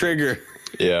on the trigger.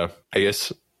 Yeah, I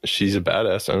guess she's a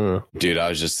badass. I don't know. Dude, I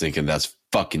was just thinking that's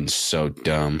fucking so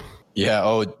dumb. Yeah.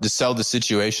 Oh, to sell the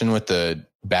situation with the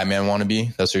Batman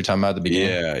wannabe. That's what you're talking about at the beginning.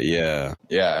 Yeah, yeah.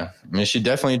 Yeah. I mean, she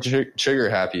definitely trigger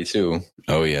happy too.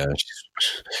 Oh, yeah.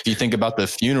 If you think about the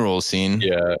funeral scene,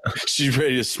 Yeah, She's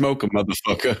ready to smoke a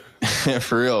motherfucker.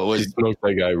 for real, she was smoked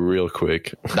that guy real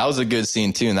quick. that was a good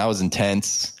scene too, and that was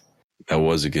intense. That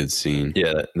was a good scene.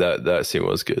 Yeah, that scene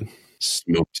was good.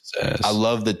 Smoked his ass. I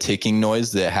love the ticking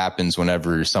noise that happens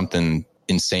whenever something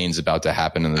insane's about to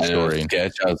happen in the story. I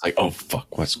was like, oh,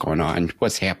 fuck, what's going on?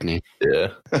 What's happening?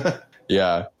 Yeah.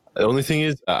 Yeah. The only thing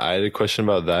is, I had a question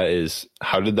about that is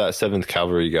how did that 7th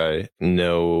Cavalry guy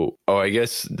know? Oh, I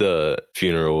guess the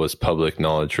funeral was public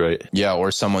knowledge, right? Yeah,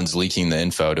 or someone's leaking the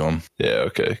info to him. Yeah,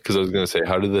 okay. Because I was going to say,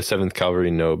 how did the 7th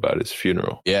Cavalry know about his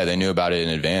funeral? Yeah, they knew about it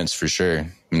in advance for sure. I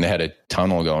mean, they had a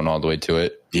tunnel going all the way to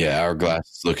it. Yeah, Hourglass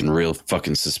is looking real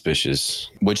fucking suspicious.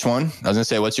 Which one? I was going to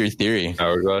say, what's your theory?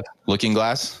 Hourglass? Looking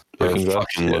Glass? Looking Glass?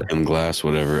 Fucking Yeah. Looking Glass,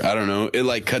 whatever. I don't know. It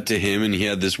like cut to him and he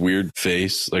had this weird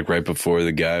face like right before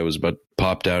the guy was about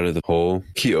popped out of the hole.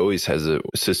 He always has a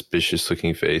suspicious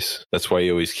looking face. That's why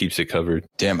he always keeps it covered.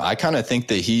 Damn, I kind of think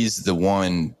that he's the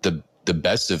one, the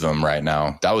best of them right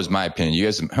now. That was my opinion. You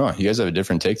guys have a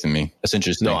different take than me. That's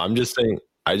interesting. No, I'm just saying,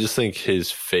 I just think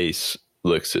his face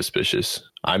looks suspicious.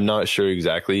 I'm not sure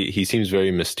exactly. He seems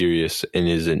very mysterious and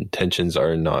his intentions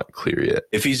are not clear yet.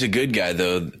 If he's a good guy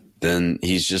though, then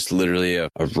he's just literally a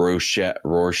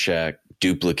Rorschach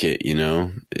duplicate, you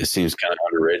know? It seems kind of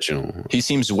unoriginal. He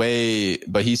seems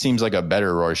like a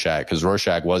better Rorschach because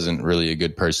Rorschach wasn't really a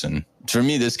good person. For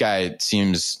me, this guy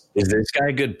seems... Is this guy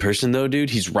a good person though, dude?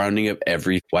 He's rounding up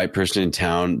every white person in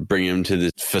town, bringing them to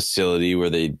this facility where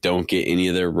they don't get any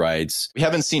of their rights. We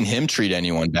haven't seen him treat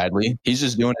anyone badly. He's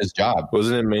just doing his job.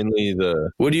 Wasn't it mainly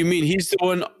the What do you mean? He's the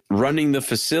one running the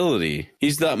facility.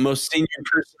 He's the most senior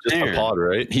person there. a pod,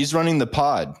 right? He's running the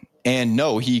pod. And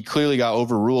no, he clearly got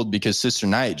overruled because Sister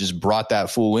Night just brought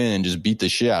that fool in and just beat the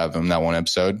shit out of him that one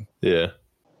episode. Yeah.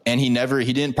 And he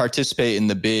didn't participate in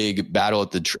the big battle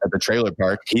at the trailer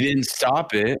park. He didn't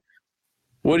stop it.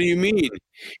 What do you mean?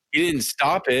 He didn't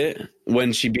stop it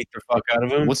when she beat the fuck out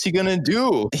of him? What's he going to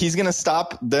do? He's going to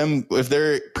stop them if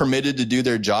they're permitted to do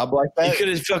their job like that? He could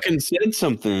have fucking said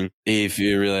something. If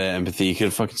you really had empathy, he could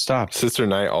have fucking stopped. Sister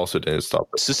Night also didn't stop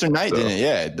it. Sister Night So- didn't.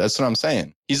 Yeah, that's what I'm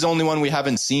saying. He's the only one we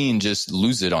haven't seen just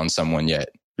lose it on someone yet.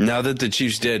 Now that the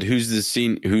chief's dead, who's the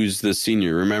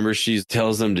senior? Remember, she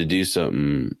tells them to do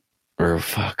something. Or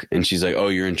fuck. And she's like, oh,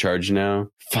 you're in charge now?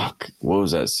 Fuck. What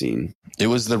was that scene? It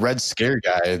was the Red Scare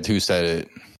guy who said it.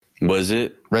 Was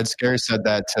it? Red Scare said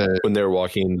that to... When they were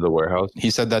walking into the warehouse.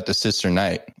 He said that to Sister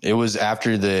Night. It was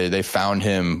after they found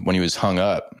him when he was hung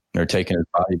up. They're taking his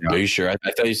body Are down. you sure? I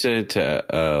thought you said it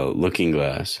to Looking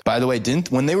Glass. By the way,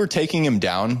 when they were taking him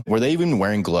down, were they even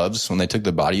wearing gloves when they took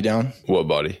the body down? What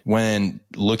body? When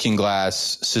Looking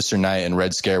Glass, Sister Night, and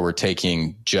Red Scare were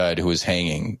taking Judd, who was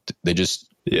hanging, they just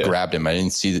grabbed him. I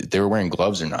didn't see that they were wearing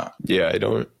gloves or not. Yeah, I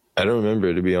don't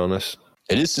remember, to be honest.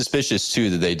 It is suspicious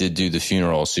too that they did do the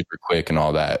funeral super quick and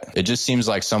all that. It just seems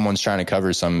like someone's trying to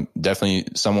cover definitely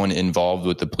someone involved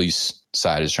with the police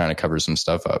side is trying to cover some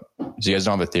stuff up. So you guys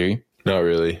don't have a theory? Not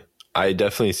really. I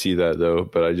definitely see that though,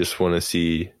 but I just want to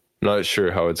see, not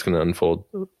sure how it's going to unfold.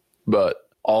 But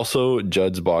also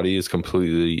Judd's body is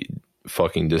completely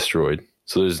fucking destroyed.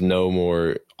 So there's no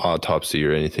more autopsy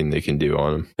or anything they can do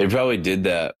on him. They probably did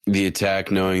the attack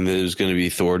knowing that it was going to be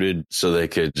thwarted so they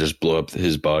could just blow up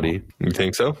his body. You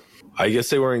think so? I guess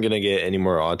they weren't going to get any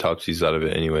more autopsies out of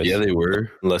it anyways. Yeah, they were.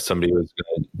 Unless somebody was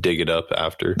going to dig it up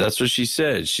after. That's what she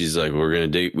said. She's like, we were going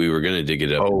to dig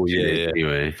it up. Oh, yeah.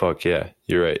 Anyway. Fuck yeah.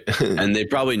 You're right. And they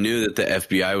probably knew that the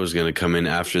FBI was going to come in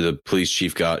after the police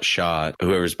chief got shot,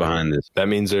 whoever's behind this. That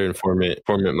means their informant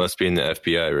must be in the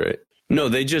FBI, right? No,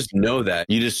 they just know that.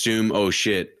 You'd assume, oh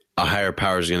shit, a higher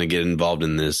power is going to get involved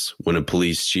in this when a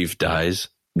police chief dies,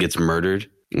 gets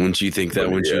murdered. Wouldn't you think that?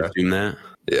 Wouldn't you assume that?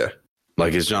 Yeah.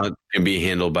 Like it's not going to be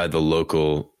handled by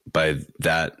by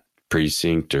that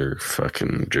precinct or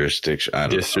fucking jurisdiction. I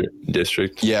don't know.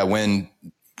 District. Yeah, when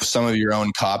some of your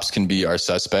own cops can be our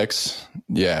suspects.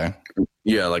 Yeah.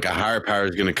 Yeah, like a higher power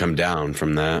is going to come down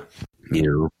from that, you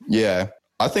know? Yeah.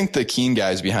 I think the Keen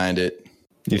guy's behind it.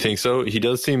 You think so? He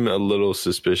does seem a little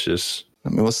suspicious. I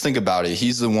mean, let's think about it.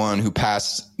 He's the one who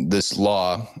passed this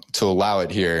law to allow it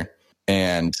here.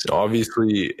 And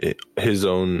obviously his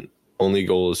only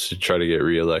goal is to try to get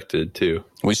reelected too.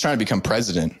 Well, he's trying to become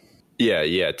president.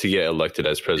 Yeah, to get elected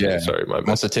as president. Yeah. Sorry, my bad.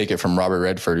 Wants to take it from Robert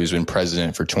Redford, who's been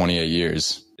president for 28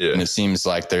 years. Yeah. And it seems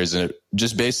like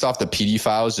just based off the PD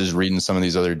files, just reading some of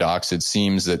these other docs, it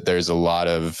seems that there's a lot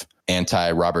of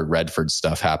anti-Robert Redford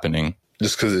stuff happening.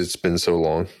 Just because it's been so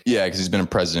long. Yeah, because he's been a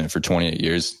president for 28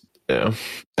 years. Yeah.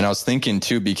 And I was thinking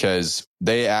too, because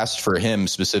they asked for him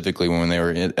specifically when they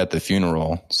were at the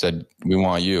funeral, said, we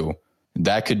want you.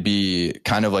 That could be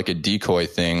kind of like a decoy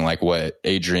thing, like what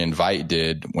Adrian Veidt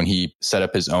did when he set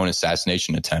up his own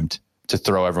assassination attempt to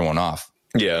throw everyone off.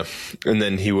 Yeah. And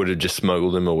then he would have just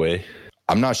smuggled him away.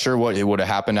 I'm not sure what it would have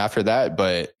happened after that,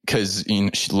 but because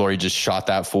Lori just shot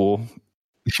that fool.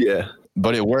 Yeah.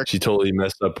 But it worked. She totally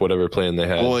messed up whatever plan they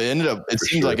had. Well, it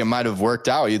seemed like it might have worked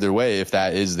out either way if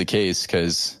that is the case,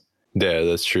 because... Yeah,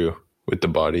 that's true. With the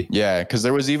body. Yeah, because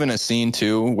there was even a scene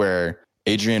too where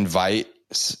Adrian Veidt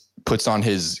puts on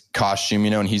his costume,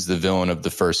 and he's the villain of the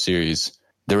first series.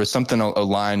 There was something, a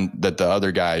line that the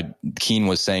other guy, Keen,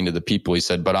 was saying to the people. He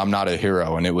said, but I'm not a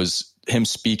hero. And it was him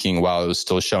speaking while it was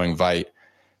still showing Veidt.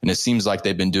 And it seems like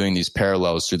they've been doing these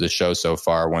parallels through the show so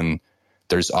far when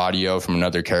there's audio from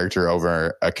another character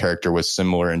over a character with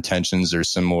similar intentions or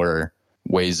similar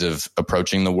ways of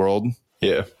approaching the world.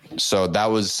 Yeah. So that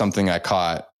was something I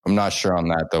caught. I'm not sure on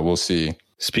that, though. We'll see.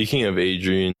 Speaking of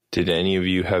Adrian, did any of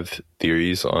you have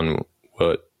theories on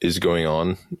what is going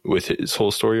on with his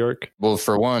whole story arc? Well,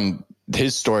 for one,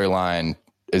 his storyline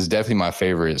is definitely my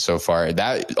favorite so far.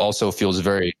 That also feels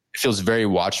very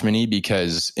Watchmen-y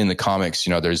because in the comics,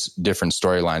 there's different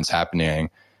storylines happening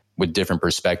with different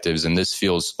perspectives. And this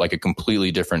feels like a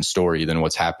completely different story than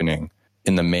what's happening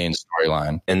in the main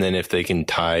storyline. And then if they can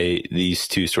tie these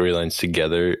two storylines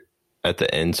together at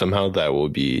the end somehow, that will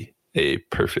be a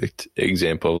perfect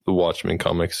example of the Watchmen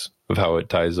comics, of how it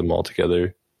ties them all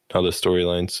together, how the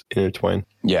storylines intertwine.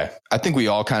 Yeah, I think we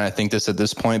all kind of think this at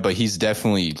this point, but he's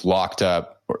definitely locked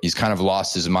up, or he's kind of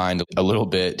lost his mind a little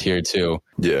bit here too.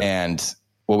 Yeah. And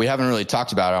what we haven't really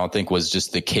talked about, I don't think, was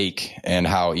just the cake and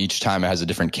how each time it has a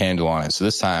different candle on it. So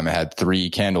this time it had 3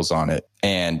 candles on it.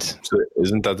 And so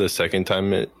isn't that the second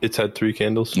time it's had 3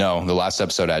 candles? No, the last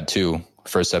episode had 2.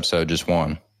 First episode, just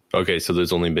 1. Okay, so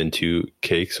there's only been 2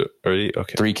 cakes already?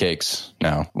 Okay. 3 cakes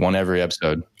now, 1 every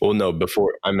episode. Well, no,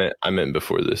 before I meant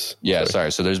before this. Yeah,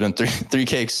 sorry. So there's been three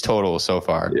cakes total so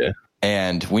far. Yeah.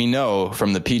 And we know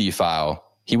from the PD file,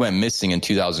 he went missing in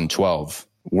 2012.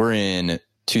 We're in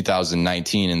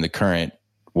 2019 in the current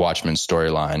Watchmen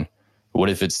storyline. What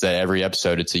if it's that every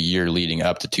episode it's a year leading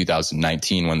up to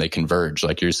 2019 when they converge,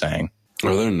 like you're saying?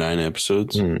 Are there 9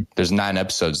 episodes? There's 9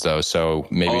 episodes though, so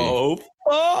maybe. Oh,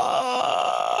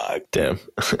 fuck! Damn.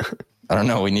 I don't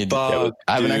know. We need. Fuck,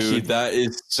 I haven't dude, actually. that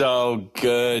is so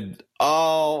good.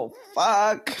 Oh,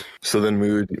 fuck! So then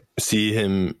we would see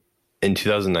him in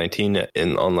 2019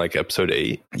 on like episode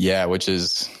 8. Yeah, which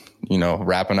is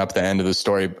wrapping up the end of the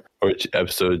story. Or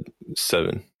episode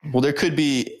 7. Well, there could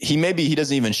be he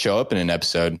doesn't even show up in an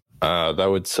episode. That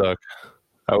would suck.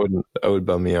 I would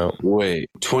bum me out. Wait,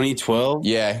 2012?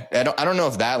 Yeah, I don't know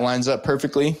if that lines up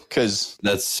perfectly because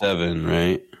That's 7,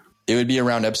 right? it would be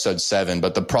around episode 7.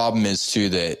 But the problem is too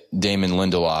that Damon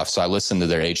Lindelof. So I listened to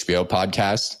their HBO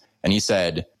podcast, and he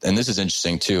said, and this is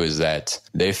interesting too, is that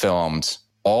they filmed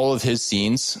all of his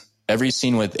scenes. Every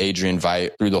scene with Adrian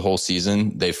Veidt through the whole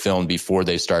season, they filmed before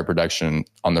they start production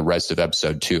on the rest of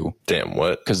episode 2. Damn,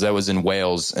 what? Because that was in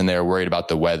Wales and they were worried about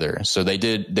the weather. So they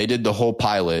did the whole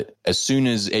pilot. As soon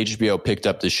as HBO picked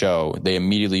up the show, they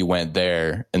immediately went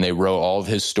there and they wrote all of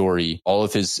his story,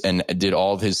 and did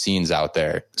all of his scenes out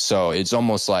there. So it's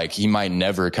almost like he might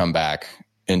never come back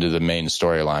into the main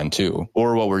storyline too.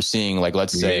 Or what we're seeing, like,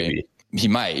 let's say Maybe. he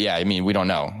might. Yeah, I mean, we don't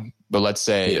know. But let's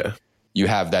say you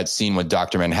have that scene with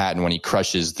Dr. Manhattan when he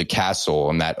crushes the castle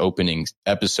in that opening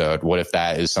episode. What if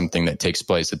that is something that takes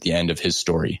place at the end of his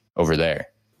story over there?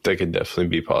 That could definitely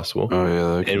be possible. Oh,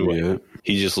 yeah, that could be it.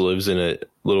 He just lives in a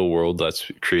little world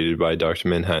that's created by Dr.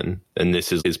 Manhattan. And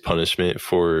this is his punishment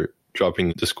for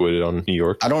dropping the squid on New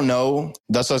York. I don't know.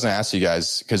 That's what I was going to ask you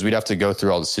guys, because we'd have to go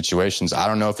through all the situations. I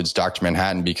don't know if it's Dr.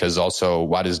 Manhattan, because also,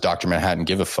 why does Dr. Manhattan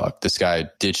give a fuck? This guy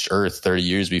ditched Earth 30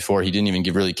 years before. He didn't even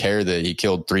really care that he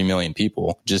killed 3 million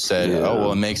people. Just said, oh,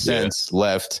 well, it makes sense.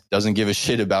 Left. Doesn't give a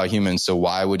shit about humans. So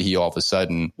why would he all of a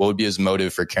sudden, what would be his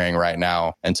motive for caring right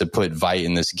now and to put Veidt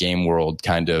in this game world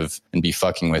kind of and be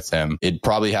fucking with him? It'd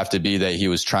probably have to be that he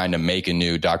was trying to make a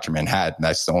new Dr. Manhattan.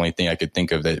 That's the only thing I could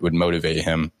think of that would motivate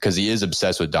him, because he is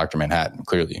obsessed with Dr. Manhattan,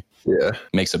 clearly. Yeah.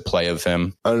 Makes a play of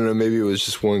him. I don't know. Maybe it was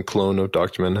just one clone of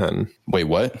Dr. Manhattan. Wait,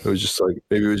 what? It was just like,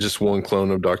 maybe it was just one clone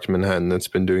of Dr. Manhattan that's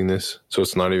been doing this. So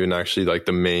it's not even actually like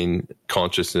the main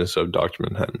consciousness of Dr.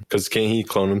 Manhattan. Because can't he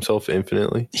clone himself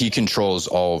infinitely? He controls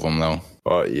all of them, though.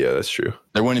 Yeah, that's true.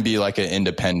 There wouldn't be like an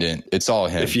independent. It's all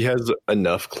him. If he has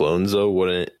enough clones, though,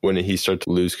 wouldn't he start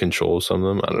to lose control of some of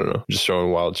them? I don't know. Just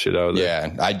throwing wild shit out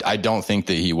there. Yeah, I don't think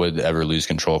that he would ever lose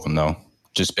control of them, though.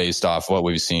 just based off what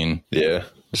we've seen. Yeah,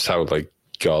 just how like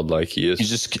godlike he is. He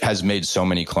just has made so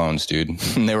many clones, dude.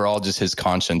 And they were all just his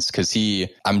conscience. Because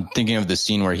I'm thinking of the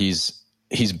scene where he's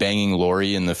banging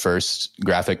Lori in the first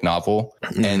graphic novel,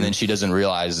 and then she doesn't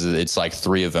realize that it's like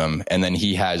 3 of them, and then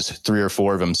he has 3 or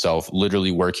 4 of himself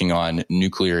literally working on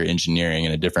nuclear engineering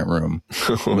in a different room.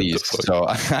 At least. So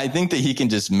I think that he can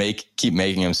just keep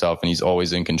making himself, and he's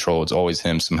always in control. It's always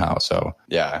him somehow. So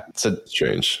yeah, it's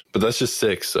strange, but that's just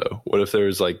 6. So what if there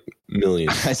was like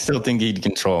millions? I still think he'd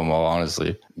control them all,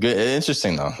 honestly. Good,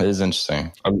 interesting though. It is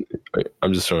interesting.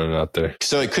 I'm just throwing it out there.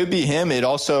 So it could be him. It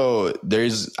also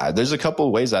there's a couple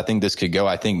of ways I think this could go.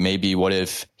 I think maybe what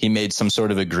if he made some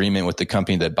sort of agreement with the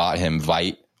company that bought him,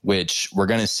 Vite, which we're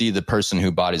going to see the person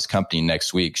who bought his company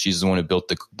next week. She's the one who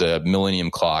built the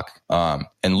Millennium Clock.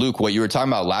 And Luke, what you were talking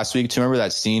about last week, do you remember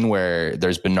that scene where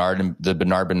there's Bernard,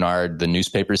 the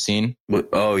newspaper scene?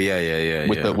 Oh, yeah.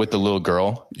 With the little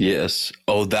girl? Yes.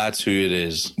 Oh, that's who it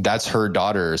is. That's her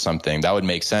daughter or something. That would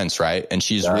make sense, right? And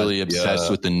she's really obsessed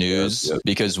with the news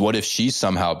because what if she's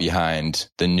somehow behind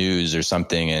the news or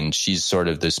something, and she's sort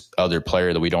of this other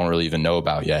player that we don't really even know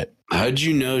about yet? How'd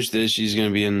you know that she's going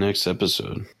to be in the next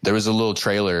episode? There was a little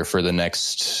trailer for the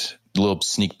next little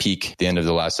sneak peek at the end of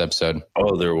the last episode.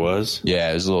 Oh, there was? Yeah,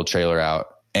 there's a little trailer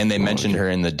out. And they mentioned her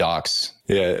in the docs.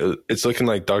 Yeah, it's looking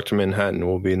like Dr. Manhattan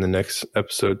will be in the next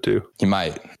episode too. He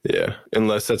might. Yeah,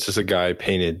 unless that's just a guy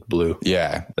painted blue.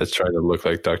 Yeah. That's trying to look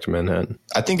like Dr. Manhattan.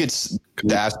 I think it's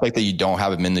the aspect that you don't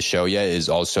have him in the show yet is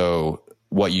also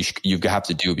what you have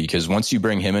to do, because once you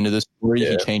bring him into the story,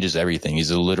 he changes everything.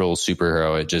 He's a literal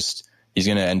superhero. He's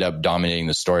going to end up dominating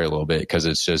the story a little bit because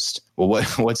it's just, well,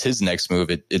 what's his next move?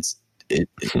 It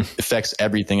affects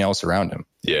everything else around him.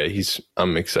 Yeah,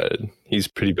 I'm excited. He's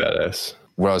pretty badass.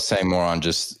 What I was saying more on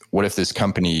just what if this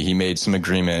company, he made some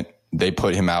agreement, they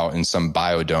put him out in some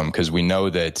biodome, because we know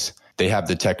that they have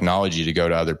the technology to go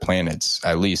to other planets.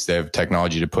 At least they have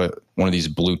technology to put one of these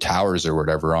blue towers or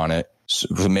whatever on it.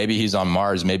 So maybe he's on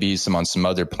Mars. Maybe he's on some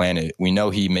other planet. We know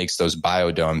he makes those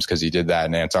biodomes because he did that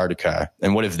in Antarctica.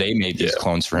 And what if they made these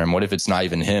clones for him? What if it's not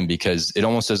even him? Because it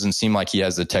almost doesn't seem like he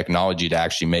has the technology to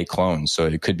actually make clones. So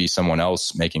it could be someone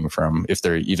else making from, if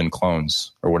they're even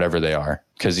clones or whatever they are.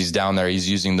 Because he's down there, he's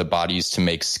using the bodies to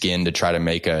make skin to try to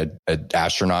make an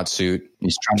astronaut suit.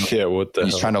 He's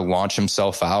trying to launch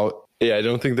himself out. Yeah, I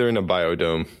don't think they're in a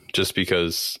biodome just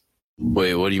because.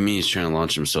 Wait, what do you mean he's trying to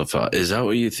launch himself out? Is that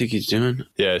what you think he's doing?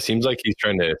 Yeah, it seems like he's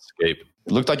trying to escape.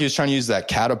 It looked like he was trying to use that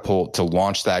catapult to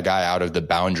launch that guy out of the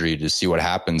boundary to see what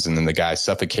happens. And then the guy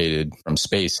suffocated from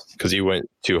space. Because he went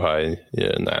too high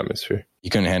in the atmosphere.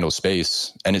 He couldn't handle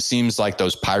space. And it seems like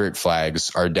those pirate flags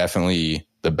are definitely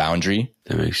the boundary.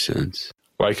 That makes sense.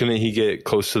 Why couldn't he get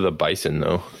close to the bison,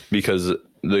 though? Because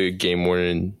the game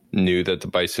warden knew that the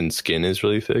bison's skin is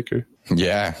really thicker?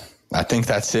 Yeah. I think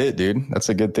that's it, dude. That's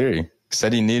a good theory.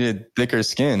 Said he needed thicker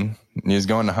skin. He was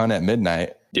going to hunt at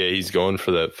midnight. Yeah, he's going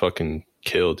for that fucking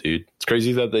kill, dude. It's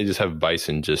crazy that they just have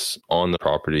bison just on the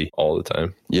property all the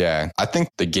time. Yeah. I think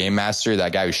the game master,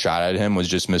 that guy who shot at him, was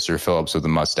just Mr. Phillips with a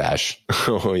mustache.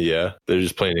 Oh, yeah. They're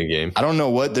just playing a game. I don't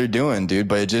know what they're doing, dude,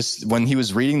 but it just, when he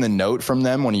was reading the note from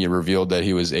them, when he revealed that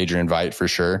he was Adrian Veidt for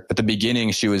sure, at the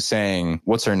beginning, she was saying,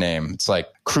 what's her name? It's like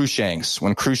Cruikshanks.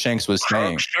 When Cruikshanks was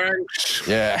saying,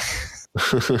 yeah.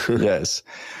 Yes.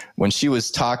 When she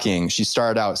was talking, she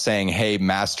started out saying, hey,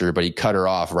 master, but he cut her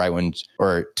off right when,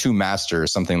 or to master or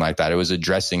something like that. It was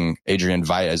addressing Adrian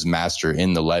Veidt as master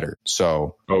in the letter.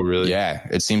 So, oh, really? Yeah,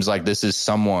 it seems like this is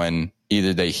someone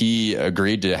either that he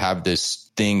agreed to have this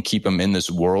thing keep him in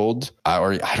this world,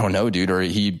 or I don't know, dude, or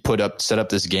he set up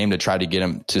this game to try to get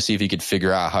him to see if he could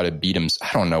figure out how to beat him.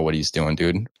 I don't know what he's doing,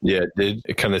 dude. Yeah,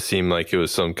 it kind of seemed like it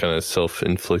was some kind of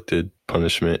self-inflicted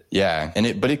punishment. Yeah,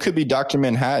 but it could be Dr.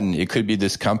 Manhattan. It could be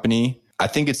this company. I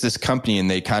think it's this company,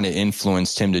 and they kind of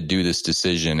influenced him to do this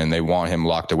decision, and they want him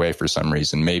locked away for some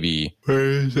reason. Maybe. Where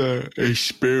is that? A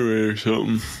spirit or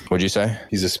something? What'd you say?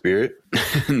 He's a spirit?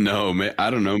 No,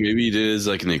 I don't know. Maybe he did it as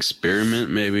like an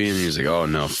experiment, maybe, and he was like, "Oh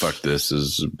no, fuck this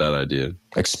is a bad idea."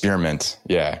 Experiment,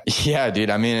 yeah, dude.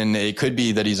 I mean, and it could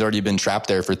be that he's already been trapped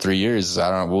there for 3 years.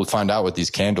 I don't know. We'll find out with these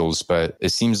candles, but it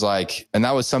seems like, and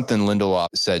that was something Lindelof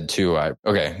said too.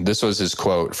 This was his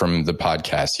quote from the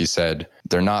podcast. He said,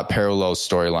 "They're not parallel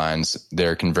storylines;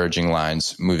 they're converging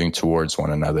lines moving towards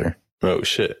one another." Oh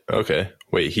shit. Okay.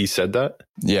 Wait, he said that?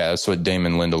 Yeah, that's what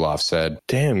Damon Lindelof said.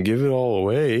 Damn, give it all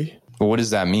away. Well, what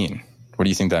does that mean? What do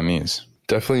you think that means?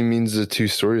 Definitely means the two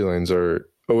storylines are...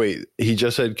 Oh, wait. He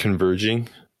just said converging,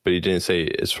 but he didn't say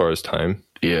as far as time?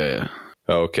 Yeah.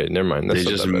 Oh, okay. Never mind. They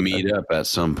just meet up at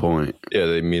some point. Yeah,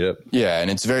 they meet up. Yeah, and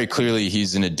it's very clearly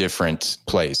he's in a different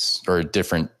place or a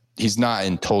different he's not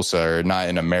in Tulsa or not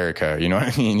in America. You know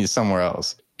what I mean? He's somewhere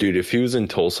else. Dude, if he was in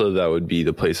Tulsa, that would be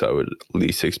the place I would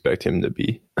least expect him to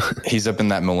be. He's up in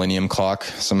that Millennium Clock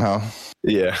somehow.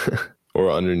 Yeah. Or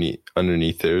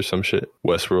underneath there or some shit.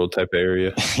 Westworld type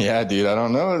area. Yeah, dude, I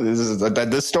don't know.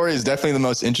 This story is definitely the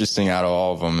most interesting out of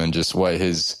all of them and just what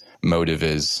his motive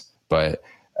is. But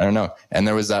I don't know. And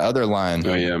there was that other line.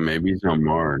 Oh, yeah, maybe he's on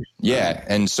Mars. Yeah.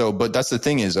 And so, but that's the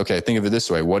thing is, okay, think of it this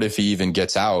way. What if he even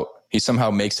gets out? He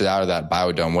somehow makes it out of that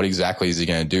biodome. What exactly is he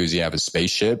going to do? Is he have a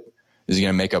spaceship? Is he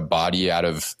going to make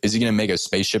is he going to make a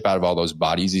spaceship out of all those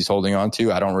bodies he's holding on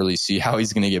to? I don't really see how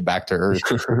he's going to get back to Earth.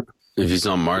 If he's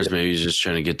on Mars, maybe he's just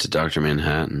trying to get to Dr.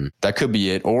 Manhattan. That could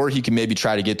be it. Or he can maybe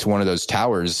try to get to one of those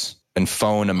towers and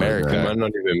phone America. He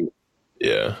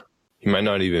might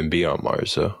not even be on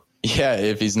Mars, though. Yeah,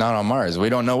 if he's not on Mars. We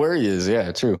don't know where he is.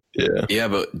 Yeah, true. Yeah. Yeah,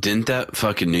 but didn't that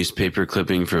fucking newspaper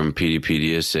clipping from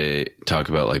PDpedia talk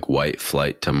about like white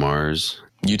flight to Mars?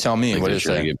 You tell me. Like what is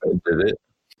it? Did it?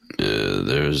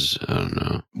 There's, I don't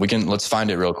know. Let's find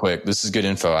it real quick. This is good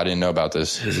info. I didn't know about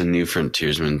this. There's a New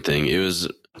Frontiersman thing. It was...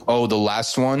 Oh, the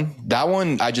last one? That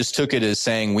one, I just took it as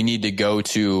saying we need to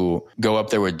go up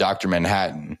there with Dr.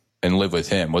 Manhattan and live with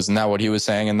him. Wasn't that what he was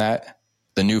saying in that?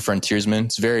 The New Frontiersman?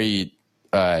 It's very...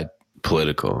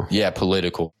 political. Yeah,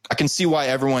 political. I can see why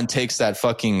everyone takes that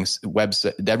fucking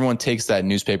website. Everyone takes that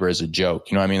newspaper as a joke.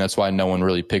 You know what I mean? That's why no one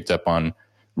really picked up on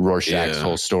Rorschach's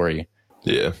whole story.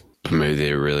 Yeah. Maybe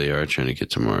they really are trying to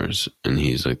get to Mars and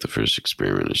he's like the first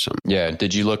experiment or something. Yeah.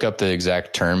 Did you look up the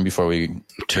exact term before we...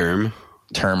 Term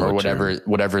or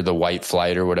whatever the white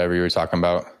flight or whatever you were talking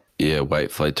about? Yeah,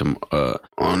 white flight to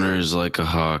honor is like a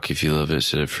hawk. If you love it,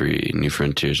 set it free. New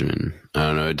Frontiersman.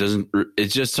 I don't know. It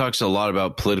just talks a lot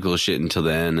about political shit until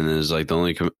the end. And then it's like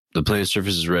the planet's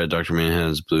surface is red. Dr.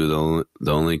 Manhattan is blue.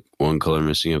 The only one color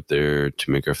missing up there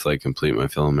to make our flight complete. My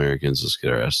fellow Americans, let's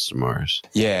get our asses to Mars.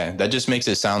 Yeah, that just makes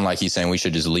it sound like he's saying we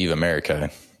should just leave America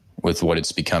with what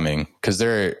it's becoming. Because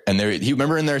he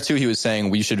remember in there too, he was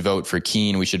saying we should vote for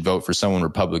Keene. We should vote for someone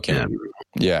Republican.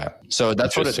 Yeah. So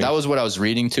that was what I was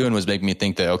reading to and was making me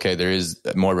think that, okay, there is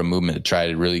more of a movement to try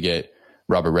to really get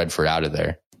Robert Redford out of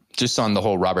there. Just on the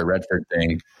whole Robert Redford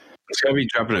thing. It's got to be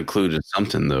dropping a clue to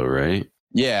something though, right?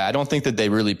 Yeah. I don't think that they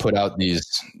really put out these.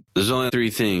 There's only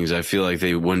 3 things. I feel like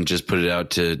they wouldn't just put it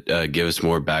out to give us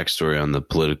more backstory on the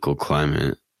political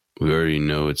climate. We already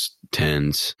know it's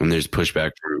tense and there's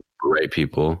pushback from right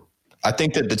people. I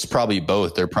think that it's probably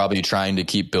both. They're probably trying to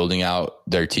keep building out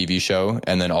their TV show.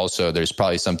 And then also there's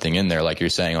probably something in there, like you're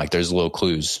saying, like there's little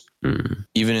clues.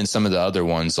 Even in some of the other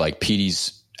ones, like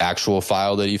Petey's actual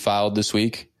file that he filed this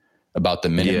week about the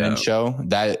Minutemen show,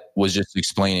 that was just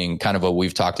explaining kind of what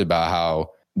we've talked about,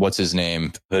 how, what's his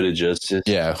name? Hooded Justice.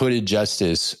 Yeah, Hooded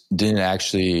Justice didn't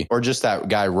actually, or just that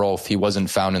guy Rolf, he wasn't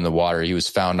found in the water. He was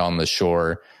found on the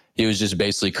shore. He was just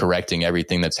basically correcting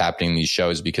everything that's happening in these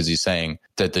shows because he's saying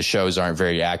that the shows aren't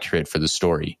very accurate for the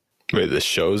story. Wait, the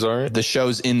shows aren't? The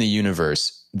shows in the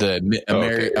universe, the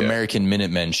American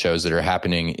Minutemen shows that are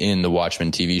happening in the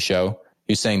Watchmen TV show,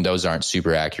 he's saying those aren't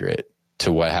super accurate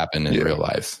to what happened in real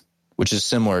life, which is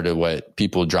similar to what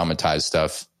people dramatize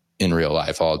stuff in real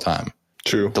life all the time.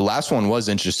 True. The last one was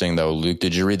interesting, though, Luke.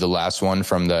 Did you read the last one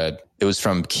it was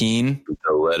from Keene?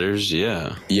 The letters,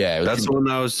 yeah. Yeah. That's the one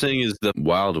I was saying is the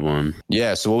wild one.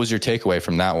 Yeah. So what was your takeaway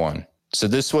from that one? So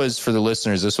this was, for the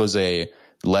listeners, this was a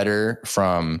letter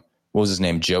from, what was his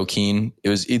name? Joe Keene. It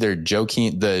was either Joe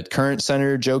Keene, the current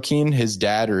Senator Joe Keene, his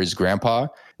dad or his grandpa. And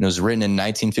it was written in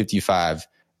 1955.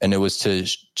 And it was to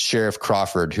Sheriff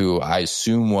Crawford, who I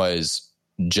assume was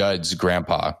Judd's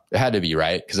grandpa. It had to be,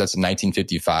 right? Because that's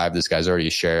 1955. This guy's already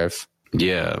a sheriff.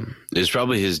 Yeah. It's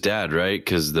probably his dad, right?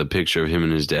 Because the picture of him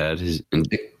and his dad.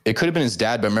 It could have been his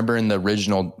dad, but remember in the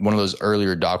original, one of those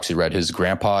earlier docs he read, his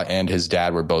grandpa and his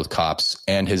dad were both cops.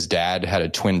 And his dad had a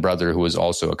twin brother who was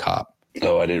also a cop.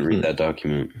 Oh, I didn't read that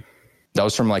document. That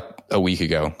was from like a week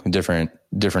ago. A different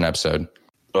episode.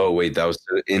 Oh, wait, that was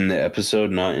in the episode,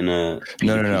 not in a...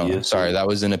 No. Sorry, that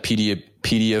was in a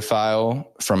Pedia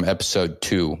file from episode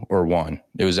 2 or 1.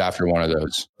 It was after one of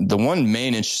those. The one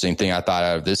main interesting thing I thought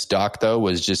out of this doc, though,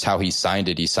 was just how he signed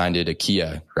it. He signed it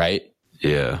Akia, right?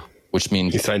 Yeah. Which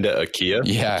means... He signed it Akia?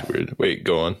 Yeah. That's weird. Wait,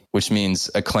 go on. Which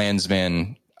means a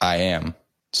Klansman I am.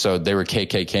 So they were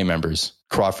KKK members.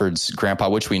 Crawford's grandpa,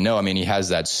 which we know, I mean, he has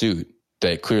that suit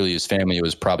that clearly his family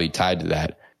was probably tied to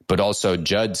that. But also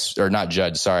Mr.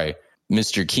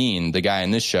 Keene, the guy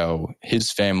in this show, his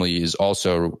family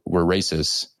were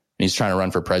racist. And he's trying to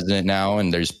run for president now.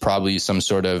 And there's probably some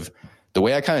sort of, the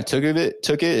way I kind of took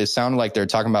it sounded like they were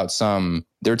talking about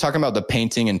the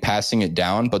painting and passing it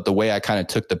down. But the way I kind of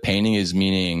took the painting is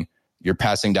meaning you're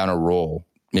passing down a role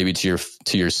maybe to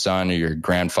your son or your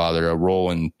grandfather a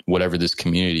role in whatever this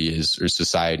community is or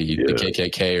society, the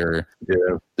KKK or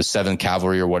the 7th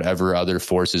Cavalry or whatever other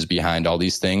forces behind all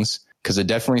these things. Because it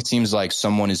definitely seems like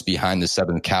someone is behind the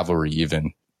 7th Cavalry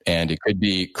even. And it could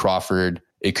be Crawford.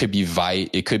 It could be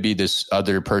Veidt. It could be this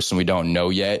other person we don't know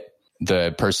yet,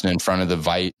 the person in front of the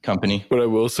Veidt company. What I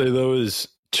will say, though, is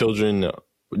children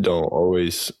don't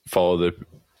always follow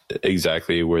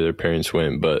exactly where their parents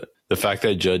went. But the fact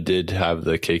that Judd did have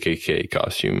the KKK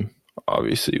costume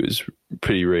obviously was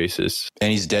pretty racist.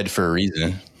 And he's dead for a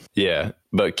reason. Yeah,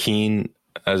 but Keen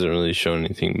hasn't really shown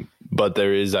anything. But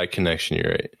there is that connection,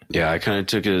 you're right. Yeah, I kind of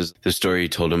took it as the story he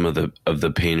told him of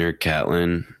the painter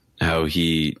Catlin, how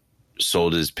he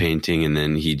sold his painting and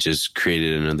then he just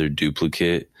created another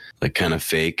duplicate, like kind of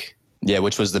fake. Yeah,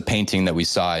 which was the painting that we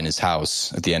saw in his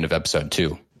house at the end of episode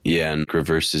 2. Yeah, and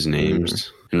reversed his names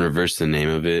and reversed the name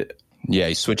of it. Yeah,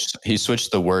 he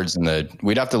switched the words in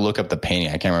we'd have to look up the painting.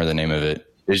 I can't remember the name of it.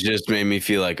 It just made me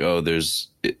feel like, oh, there's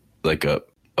like a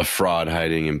fraud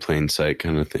hiding in plain sight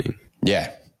kind of thing.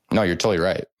 Yeah. No, you're totally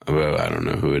right. Well, I don't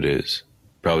know who it is.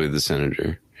 Probably the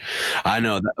senator. I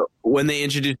know that when they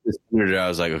introduced the senator, I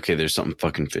was like, okay, there's something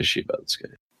fucking fishy about this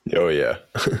guy. Oh, yeah.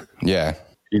 Yeah.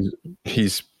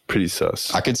 He's pretty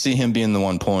sus. I could see him being the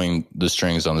one pulling the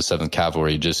strings on the 7th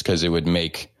Cavalry just because it would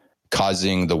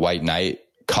causing the White Knight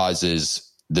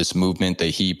causes this movement that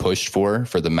he pushed for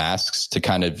the masks to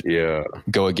kind of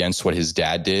go against what his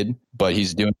dad did. But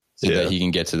he's doing so that he can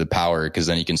get to the power because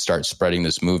then he can start spreading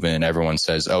this movement and everyone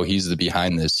says, oh, he's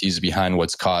behind this. He's behind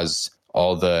what's caused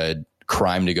all the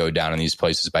crime to go down in these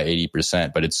places by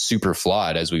 80%. But it's super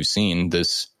flawed, as we've seen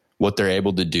what they're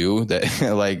able to do,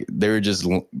 that like they were just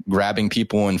grabbing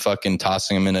people and fucking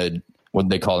tossing them in what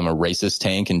they call them, a racist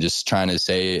tank, and just trying to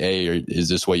say, hey, is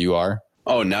this what you are?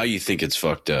 Oh, now you think it's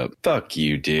fucked up. Fuck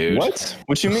you, dude. What?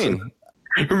 What you mean?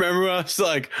 Remember when I was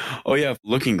like, oh yeah,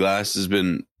 Looking Glass has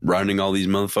been rounding all these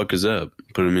motherfuckers up,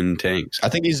 put them in tanks. I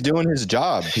think he's doing his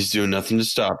job. He's doing nothing to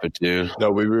stop it, dude. No,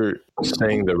 we were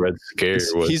saying the Red Scare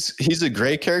was... He's a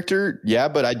great character, yeah,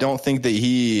 but I don't think that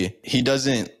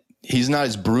he's not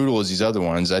as brutal as these other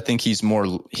ones. I think he's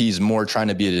more trying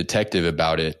to be a detective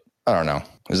about it. I don't know.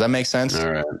 Does that make sense?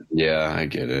 All right. Yeah, I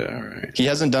get it. All right. He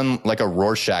hasn't done like a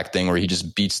Rorschach thing where he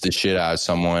just beats the shit out of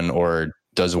someone or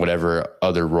does whatever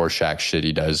other Rorschach shit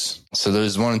he does. So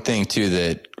there's one thing too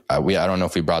that I don't know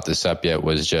if we brought this up yet,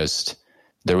 was just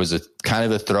there was a kind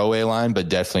of a throwaway line, but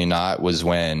definitely not, was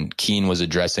when Keen was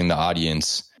addressing the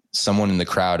audience. Someone in the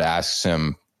crowd asks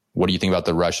him, what do you think about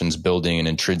the Russians building an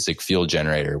intrinsic field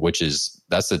generator? Which is,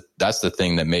 that's the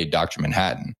thing that made Dr.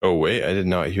 Manhattan. Oh, wait, I did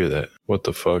not hear that. What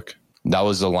the fuck? That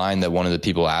was the line that one of the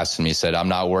people asked him. He said, I'm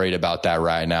not worried about that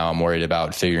right now. I'm worried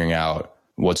about figuring out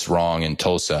what's wrong in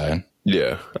Tulsa.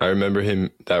 Yeah, I remember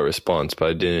that response, but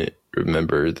I didn't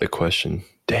remember the question.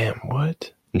 Damn,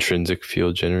 what? Intrinsic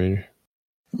field generator?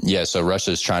 Yeah, so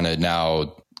Russia's trying to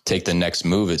now take the next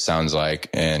move, it sounds like,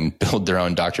 and build their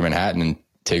own Dr. Manhattan and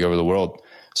take over the world.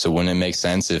 So wouldn't it make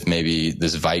sense if maybe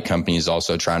this Veidt company is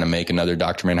also trying to make another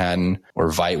Dr. Manhattan, or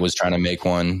Veidt was trying to make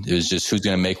one? It was just who's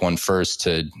going to make one first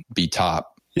to be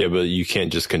top. Yeah, but you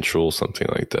can't just control something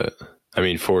like that. I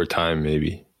mean, for a time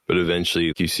maybe, but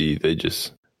eventually you see they're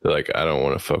like, I don't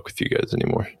want to fuck with you guys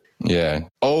anymore. Yeah.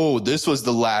 Oh, this was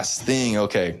the last thing.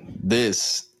 Okay.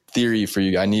 This theory for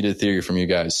you. I need a theory from you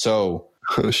guys. So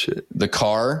oh shit. The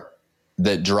car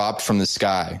that dropped from the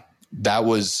sky, that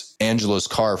was Angelo's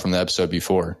car from the episode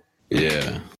before.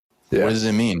 Yeah. What does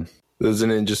it mean? Doesn't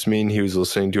it just mean he was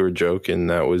listening to her joke and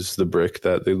that was the brick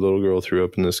that the little girl threw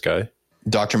up in the sky?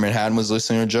 Dr. Manhattan was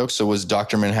listening to her joke. So was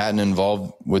Dr. Manhattan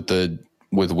involved with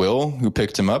Will, who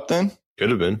picked him up then? Could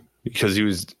have been, because he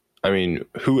was, I mean,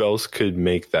 who else could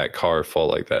make that car fall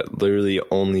like that? Literally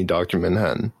only Dr.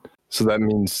 Manhattan. So that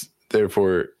means,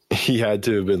 therefore, he had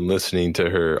to have been listening to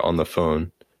her on the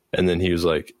phone. And then he was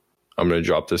like, I'm going to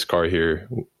drop this car here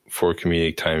for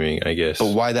comedic timing, I guess.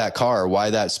 But why that car?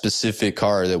 Why that specific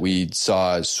car that we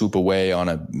saw swoop away on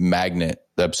a magnet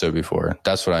the episode before?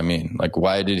 That's what I mean. Like,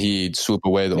 why did he swoop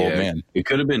away the old man? It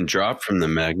could have been dropped from the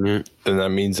magnet. Then that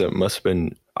means it must have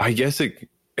been, I guess it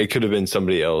could have been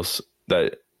somebody else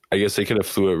that, I guess they could have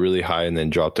flew it really high and then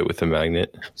dropped it with a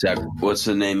magnet. Zach, what's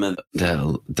the name of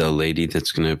the lady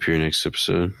that's going to appear next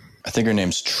episode? I think her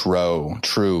name's True.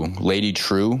 Lady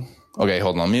True. Okay,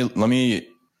 hold on. Let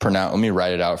me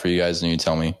write it out for you guys and you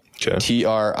tell me. Okay.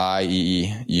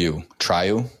 Trieu.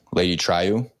 Trieu. Lady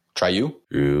Trieu. Trieu?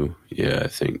 True. Yeah, I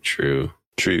think True.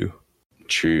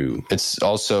 It's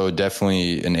also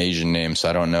definitely an Asian name, so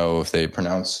I don't know if they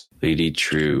pronounce Lady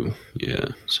True. Yeah,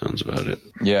 sounds about it.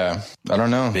 Yeah, I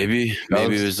don't know. Maybe it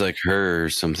was like her or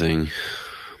something.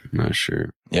 Not sure.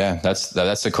 Yeah, that's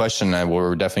the question.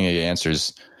 We're definitely gonna get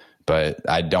answers, but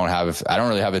I don't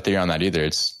really have a theory on that either.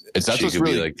 That's She what's could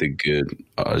really be like the good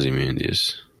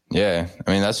Ozymandias. Yeah,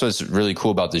 I mean that's what's really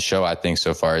cool about the show. I think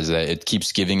so far is that it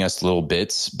keeps giving us little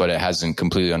bits, but it hasn't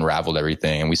completely unraveled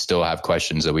everything, and we still have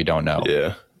questions that we don't know.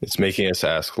 Yeah, it's making us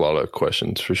ask a lot of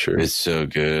questions for sure. It's so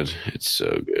good. It's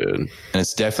so good. And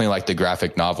it's definitely like the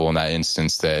graphic novel in that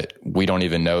instance that we don't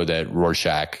even know that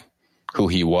Rorschach, who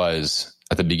he was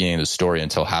at the beginning of the story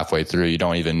until halfway through. You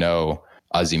don't even know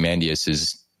Ozymandias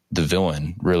is the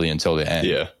villain really until the end.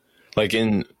 Yeah, like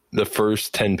in the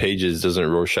first 10 pages, doesn't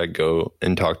Rorschach go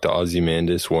and talk to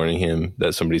Ozymandias, warning him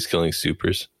that somebody's killing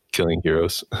supers, killing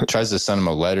heroes? Tries to send him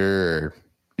a letter.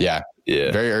 Yeah,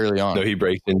 very early on. No, he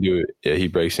breaks into it. Yeah, he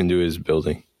breaks into his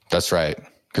building. That's right.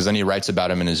 Because then he writes about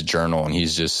him in his journal, and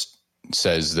he's just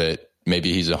says that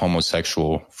maybe he's a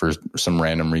homosexual for some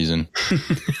random reason.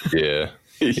 Yeah.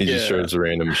 He just shows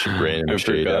random I shade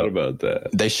forgot out. about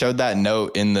that. They showed that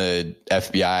note in the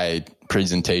FBI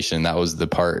presentation. That was the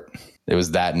part. It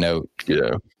was that note.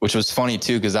 Yeah. Which was funny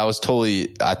too, because I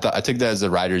took that as the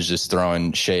writers just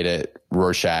throwing shade at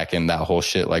Rorschach and that whole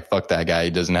shit. Like, fuck that guy. He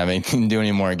doesn't have anything to do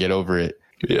anymore. Get over it.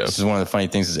 Yeah. This is one of the funny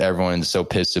things is everyone's so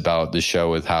pissed about the show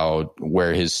with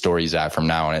where his story's at from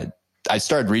now. And I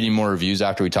started reading more reviews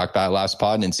after we talked about it last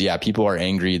pod, and it's, people are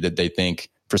angry that they think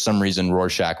for some reason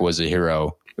Rorschach was a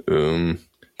hero.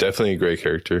 Definitely a great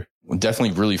character.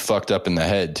 Definitely really fucked up in the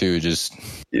head too. Just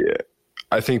Yeah.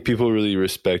 I think people really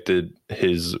respected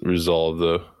his resolve,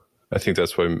 though. I think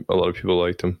that's why a lot of people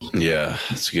liked him. Yeah,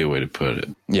 that's a good way to put it.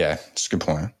 yeah, it's a good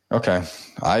point. Okay.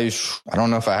 I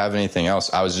don't know if I have anything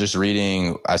else. I was just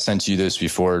reading, I sent you this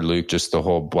before, Luke, just the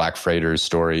whole Black Freighter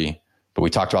story, but we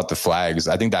talked about the flags.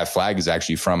 I think that flag is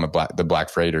actually from the Black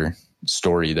Freighter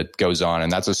story that goes on. And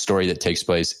that's a story that takes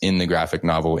place in the graphic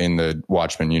novel in the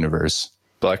Watchmen universe.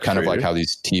 Black kind Freighter? of like how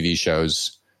these TV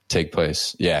shows take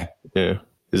place. Yeah. Yeah.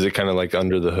 Is it kind of like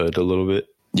Under the Hood a little bit?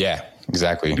 Yeah,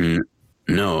 exactly.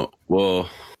 No, well,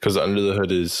 Because Under the Hood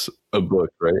is a book,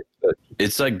 right?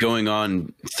 it's like going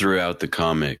on throughout the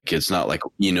comic. It's not like,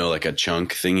 like a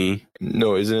chunk thingy.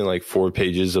 No, isn't it like 4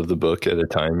 pages of the book at a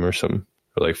time or something?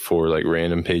 Or like 4 like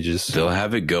random pages? They'll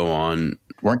have it go on.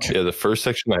 Yeah, the first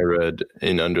section I read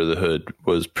in Under the Hood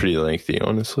was pretty lengthy,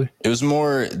 honestly. It was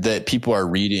more that people are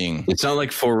reading. It's not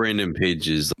like 4 random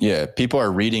pages. Yeah, people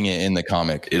are reading it in the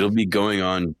comic. It'll be going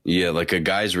on. Yeah, like a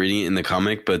guy's reading it in the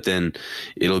comic, but then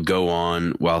it'll go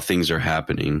on while things are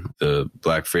happening. The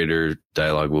Black Freighter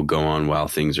dialogue will go on while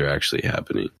things are actually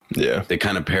happening. Yeah, They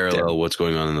kind of parallel what's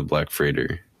going on in the Black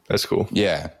Freighter. that's cool.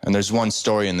 Yeah, and there's one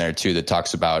story in there too that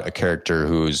talks about a character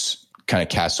who's kind of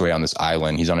cast away on this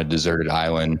island. He's on a deserted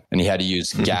island, and he had to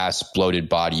use gas bloated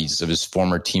bodies of his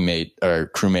former teammate or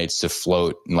crewmates to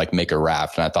float and like make a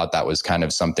raft. And I thought that was kind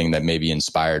of something that maybe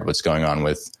inspired what's going on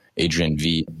with Adrian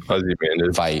Veidt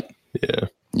Ozymandias. fight. Yeah.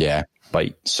 Yeah,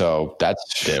 Fight. so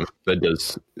that's Damn. That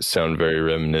does sound very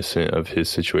reminiscent of his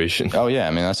situation. Oh yeah,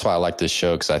 I mean that's why I like this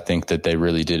show, because I think that they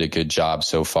really did a good job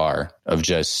so far of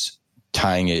just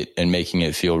tying it and making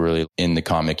it feel really in the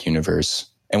comic universe.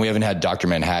 And we haven't had Dr.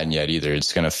 Manhattan yet either.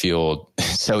 It's going to feel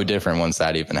so different once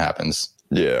that even happens.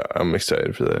 Yeah, I'm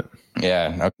excited for that.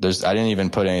 Yeah, I didn't even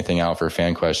put anything out for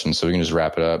fan questions, so we can just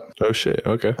wrap it up. Oh, shit.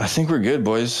 Okay. I think we're good,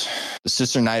 boys. The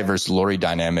Sister Knight versus Lori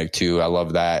dynamic too. I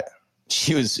love that.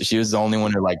 She was the only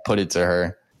one who like put it to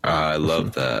her. I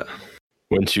love that.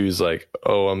 When she was like,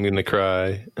 oh, I'm going to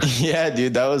cry. Yeah,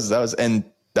 dude, that was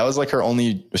like her she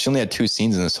only had 2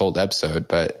 scenes in this whole episode,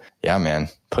 but yeah, man,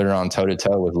 put her on toe to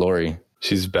toe with Lori.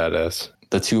 She's badass.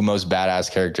 The 2 most badass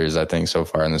characters, I think, so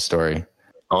far in the story.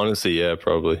 Honestly, yeah,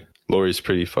 probably. Lori's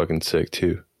pretty fucking sick,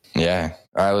 too. Yeah.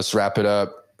 All right, let's wrap it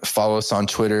up. Follow us on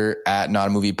Twitter at Not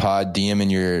a Movie Pod. DM in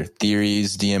your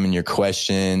theories, DM in your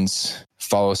questions.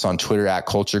 Follow us on Twitter at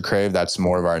Culture Crave. That's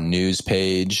more of our news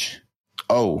page.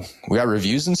 Oh, we got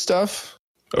reviews and stuff?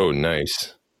 Oh,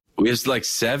 nice. We have like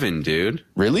 7, dude.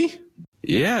 Really?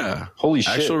 Yeah. Holy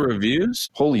shit. Actual reviews?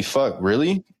 Holy fuck,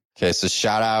 really? Okay, so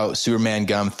shout out Superman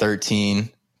Gum 13.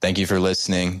 Thank you for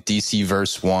listening. DC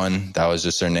Verse 1, that was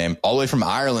just their name. All the way from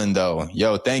Ireland, though.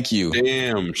 Yo, thank you.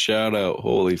 Damn, shout out.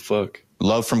 Holy fuck.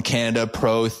 Love from Canada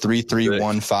Pro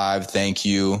 3315, thank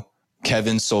you.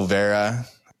 Kevin Silvera,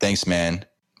 thanks, man.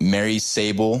 Mary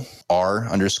Sable,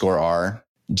 R_R.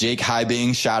 Jake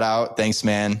Hybing, shout out, thanks,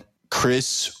 man.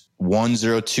 Chris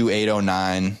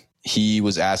 102809. He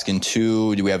was asking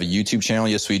too, do we have a YouTube channel?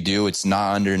 Yes, we do. It's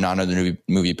not under Another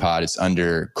Movie Pod. It's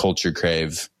under Culture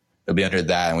Crave. It'll be under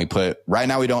that. And right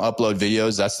now we don't upload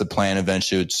videos. That's the plan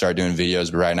eventually to start doing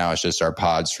videos. But right now it's just our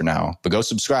pods for now. But go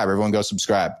subscribe. Everyone go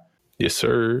subscribe. Yes,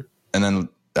 sir. And then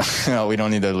No, we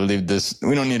don't need to leave this.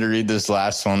 We don't need to read this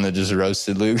last one that just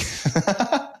roasted Luke.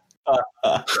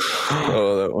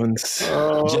 Oh, that one's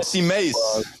Jesse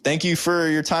Mace. Thank you for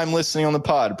your time listening on the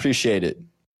pod. Appreciate it.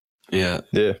 Yeah.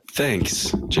 yeah.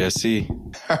 Thanks, Jesse.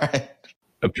 All right.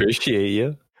 Appreciate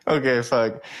you. Okay,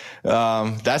 fuck.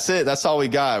 That's it. That's all we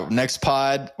got. Next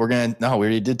pod, we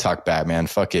already did talk Batman.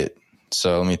 Fuck it.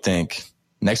 So let me think.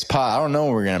 Next pod, I don't know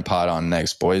what we're gonna pod on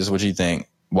next, boys. What do you think?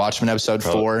 Watchmen episode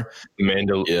 4.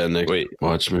 Wait,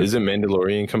 Watchmen. isn't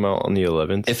Mandalorian come out on the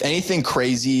 11th? If anything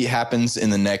crazy happens in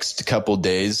the next couple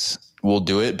days, we'll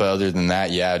do it. But other than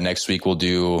that, yeah, next week we'll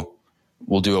do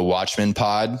a Watchmen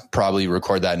pod. Probably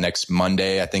record that next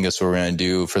Monday. I think that's what we're gonna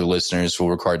do for the listeners. We'll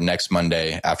record next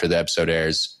Monday after the episode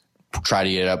airs. Try to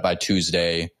get it up by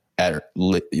Tuesday at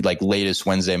latest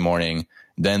Wednesday morning.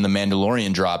 Then the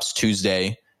Mandalorian drops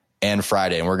Tuesday and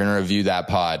Friday, and we're going to review that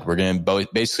pod. We're going to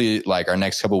basically, like, our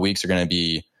next couple of weeks are going to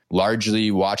be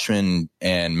largely Watchmen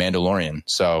and Mandalorian.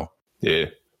 So Yeah.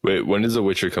 Wait, when does The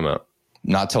Witcher come out?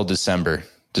 not till December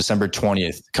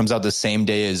 20th. Comes out the same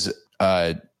day as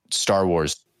Star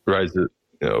Wars. Rise of...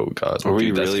 Oh, God. Are we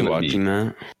Dude, that's really gonna watching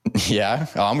that? Yeah,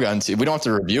 I'm going to. We don't have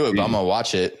to review it, but I'm going to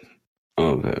watch it.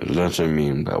 Oh, okay. That's what I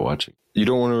mean by watching. You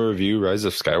don't want to review Rise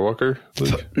of Skywalker?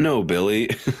 Luke? No, Billy.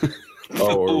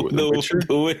 Oh, or The Witcher?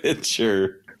 The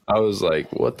Witcher. I was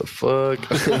like, what the fuck?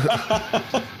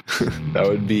 That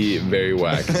would be very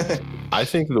whack. I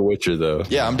think The Witcher, though,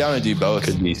 Yeah, I'm down to do both.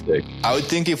 could be sick. I would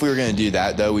think if we were going to do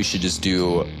that, though, we should just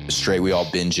do straight. We all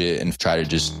binge it and try to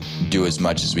just do as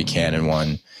much as we can in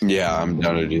one. Yeah, I'm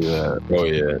down to do that. Oh,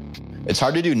 yeah. It's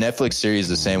hard to do Netflix series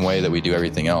the same way that we do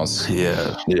everything else.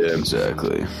 Yeah. Yeah.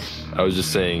 Exactly. I was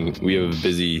just saying, we have a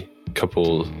busy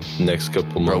next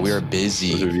couple months. Bro, we are with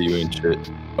busy. reviewing shit.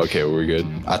 Okay, we're good.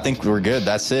 I think we're good.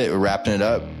 That's it. We're wrapping it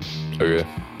up. Okay,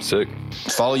 sick.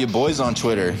 Follow your boys on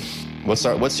Twitter.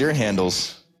 What's your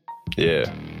handles?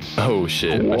 Yeah. Oh,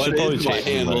 shit. I What should probably is my change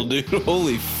handle, dude?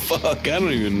 Holy fuck. I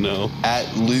don't even know. At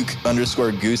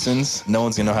Luke_Goosens. No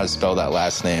one's going to know how to spell that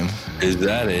last name. Is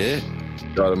that it?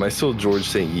 God, am I still George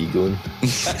St. Eaglin?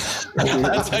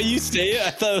 That's how you say it? I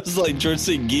thought it was like George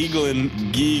St. Geeglin.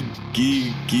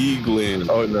 Geeglin.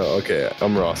 Oh, no. Okay.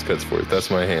 I'm Ross Cutsforth. That's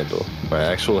my handle. My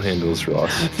actual handle is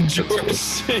Ross. George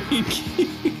St.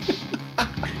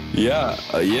 Yeah.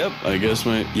 Yep. I guess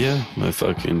my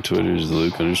fucking Twitter is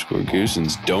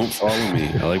Luke_Goosens. Don't follow me.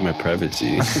 I like my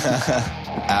privacy.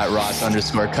 At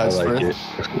Ross_Cutsforth. I like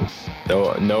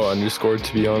it. No underscore,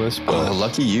 to be honest. But Oh,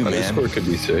 lucky you, man. underscore could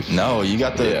be sick. No, you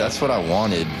got the. Yeah. That's what I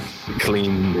wanted.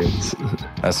 Clean bits.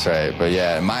 That's right. But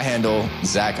yeah, my handle,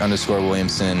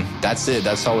 Zach_Williamson. That's it.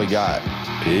 That's all we got.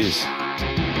 Peace. All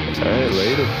right,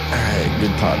 later. All right.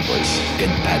 Good pod, boys. Good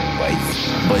pet, boys.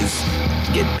 Boys.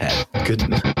 Good pet.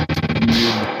 Good.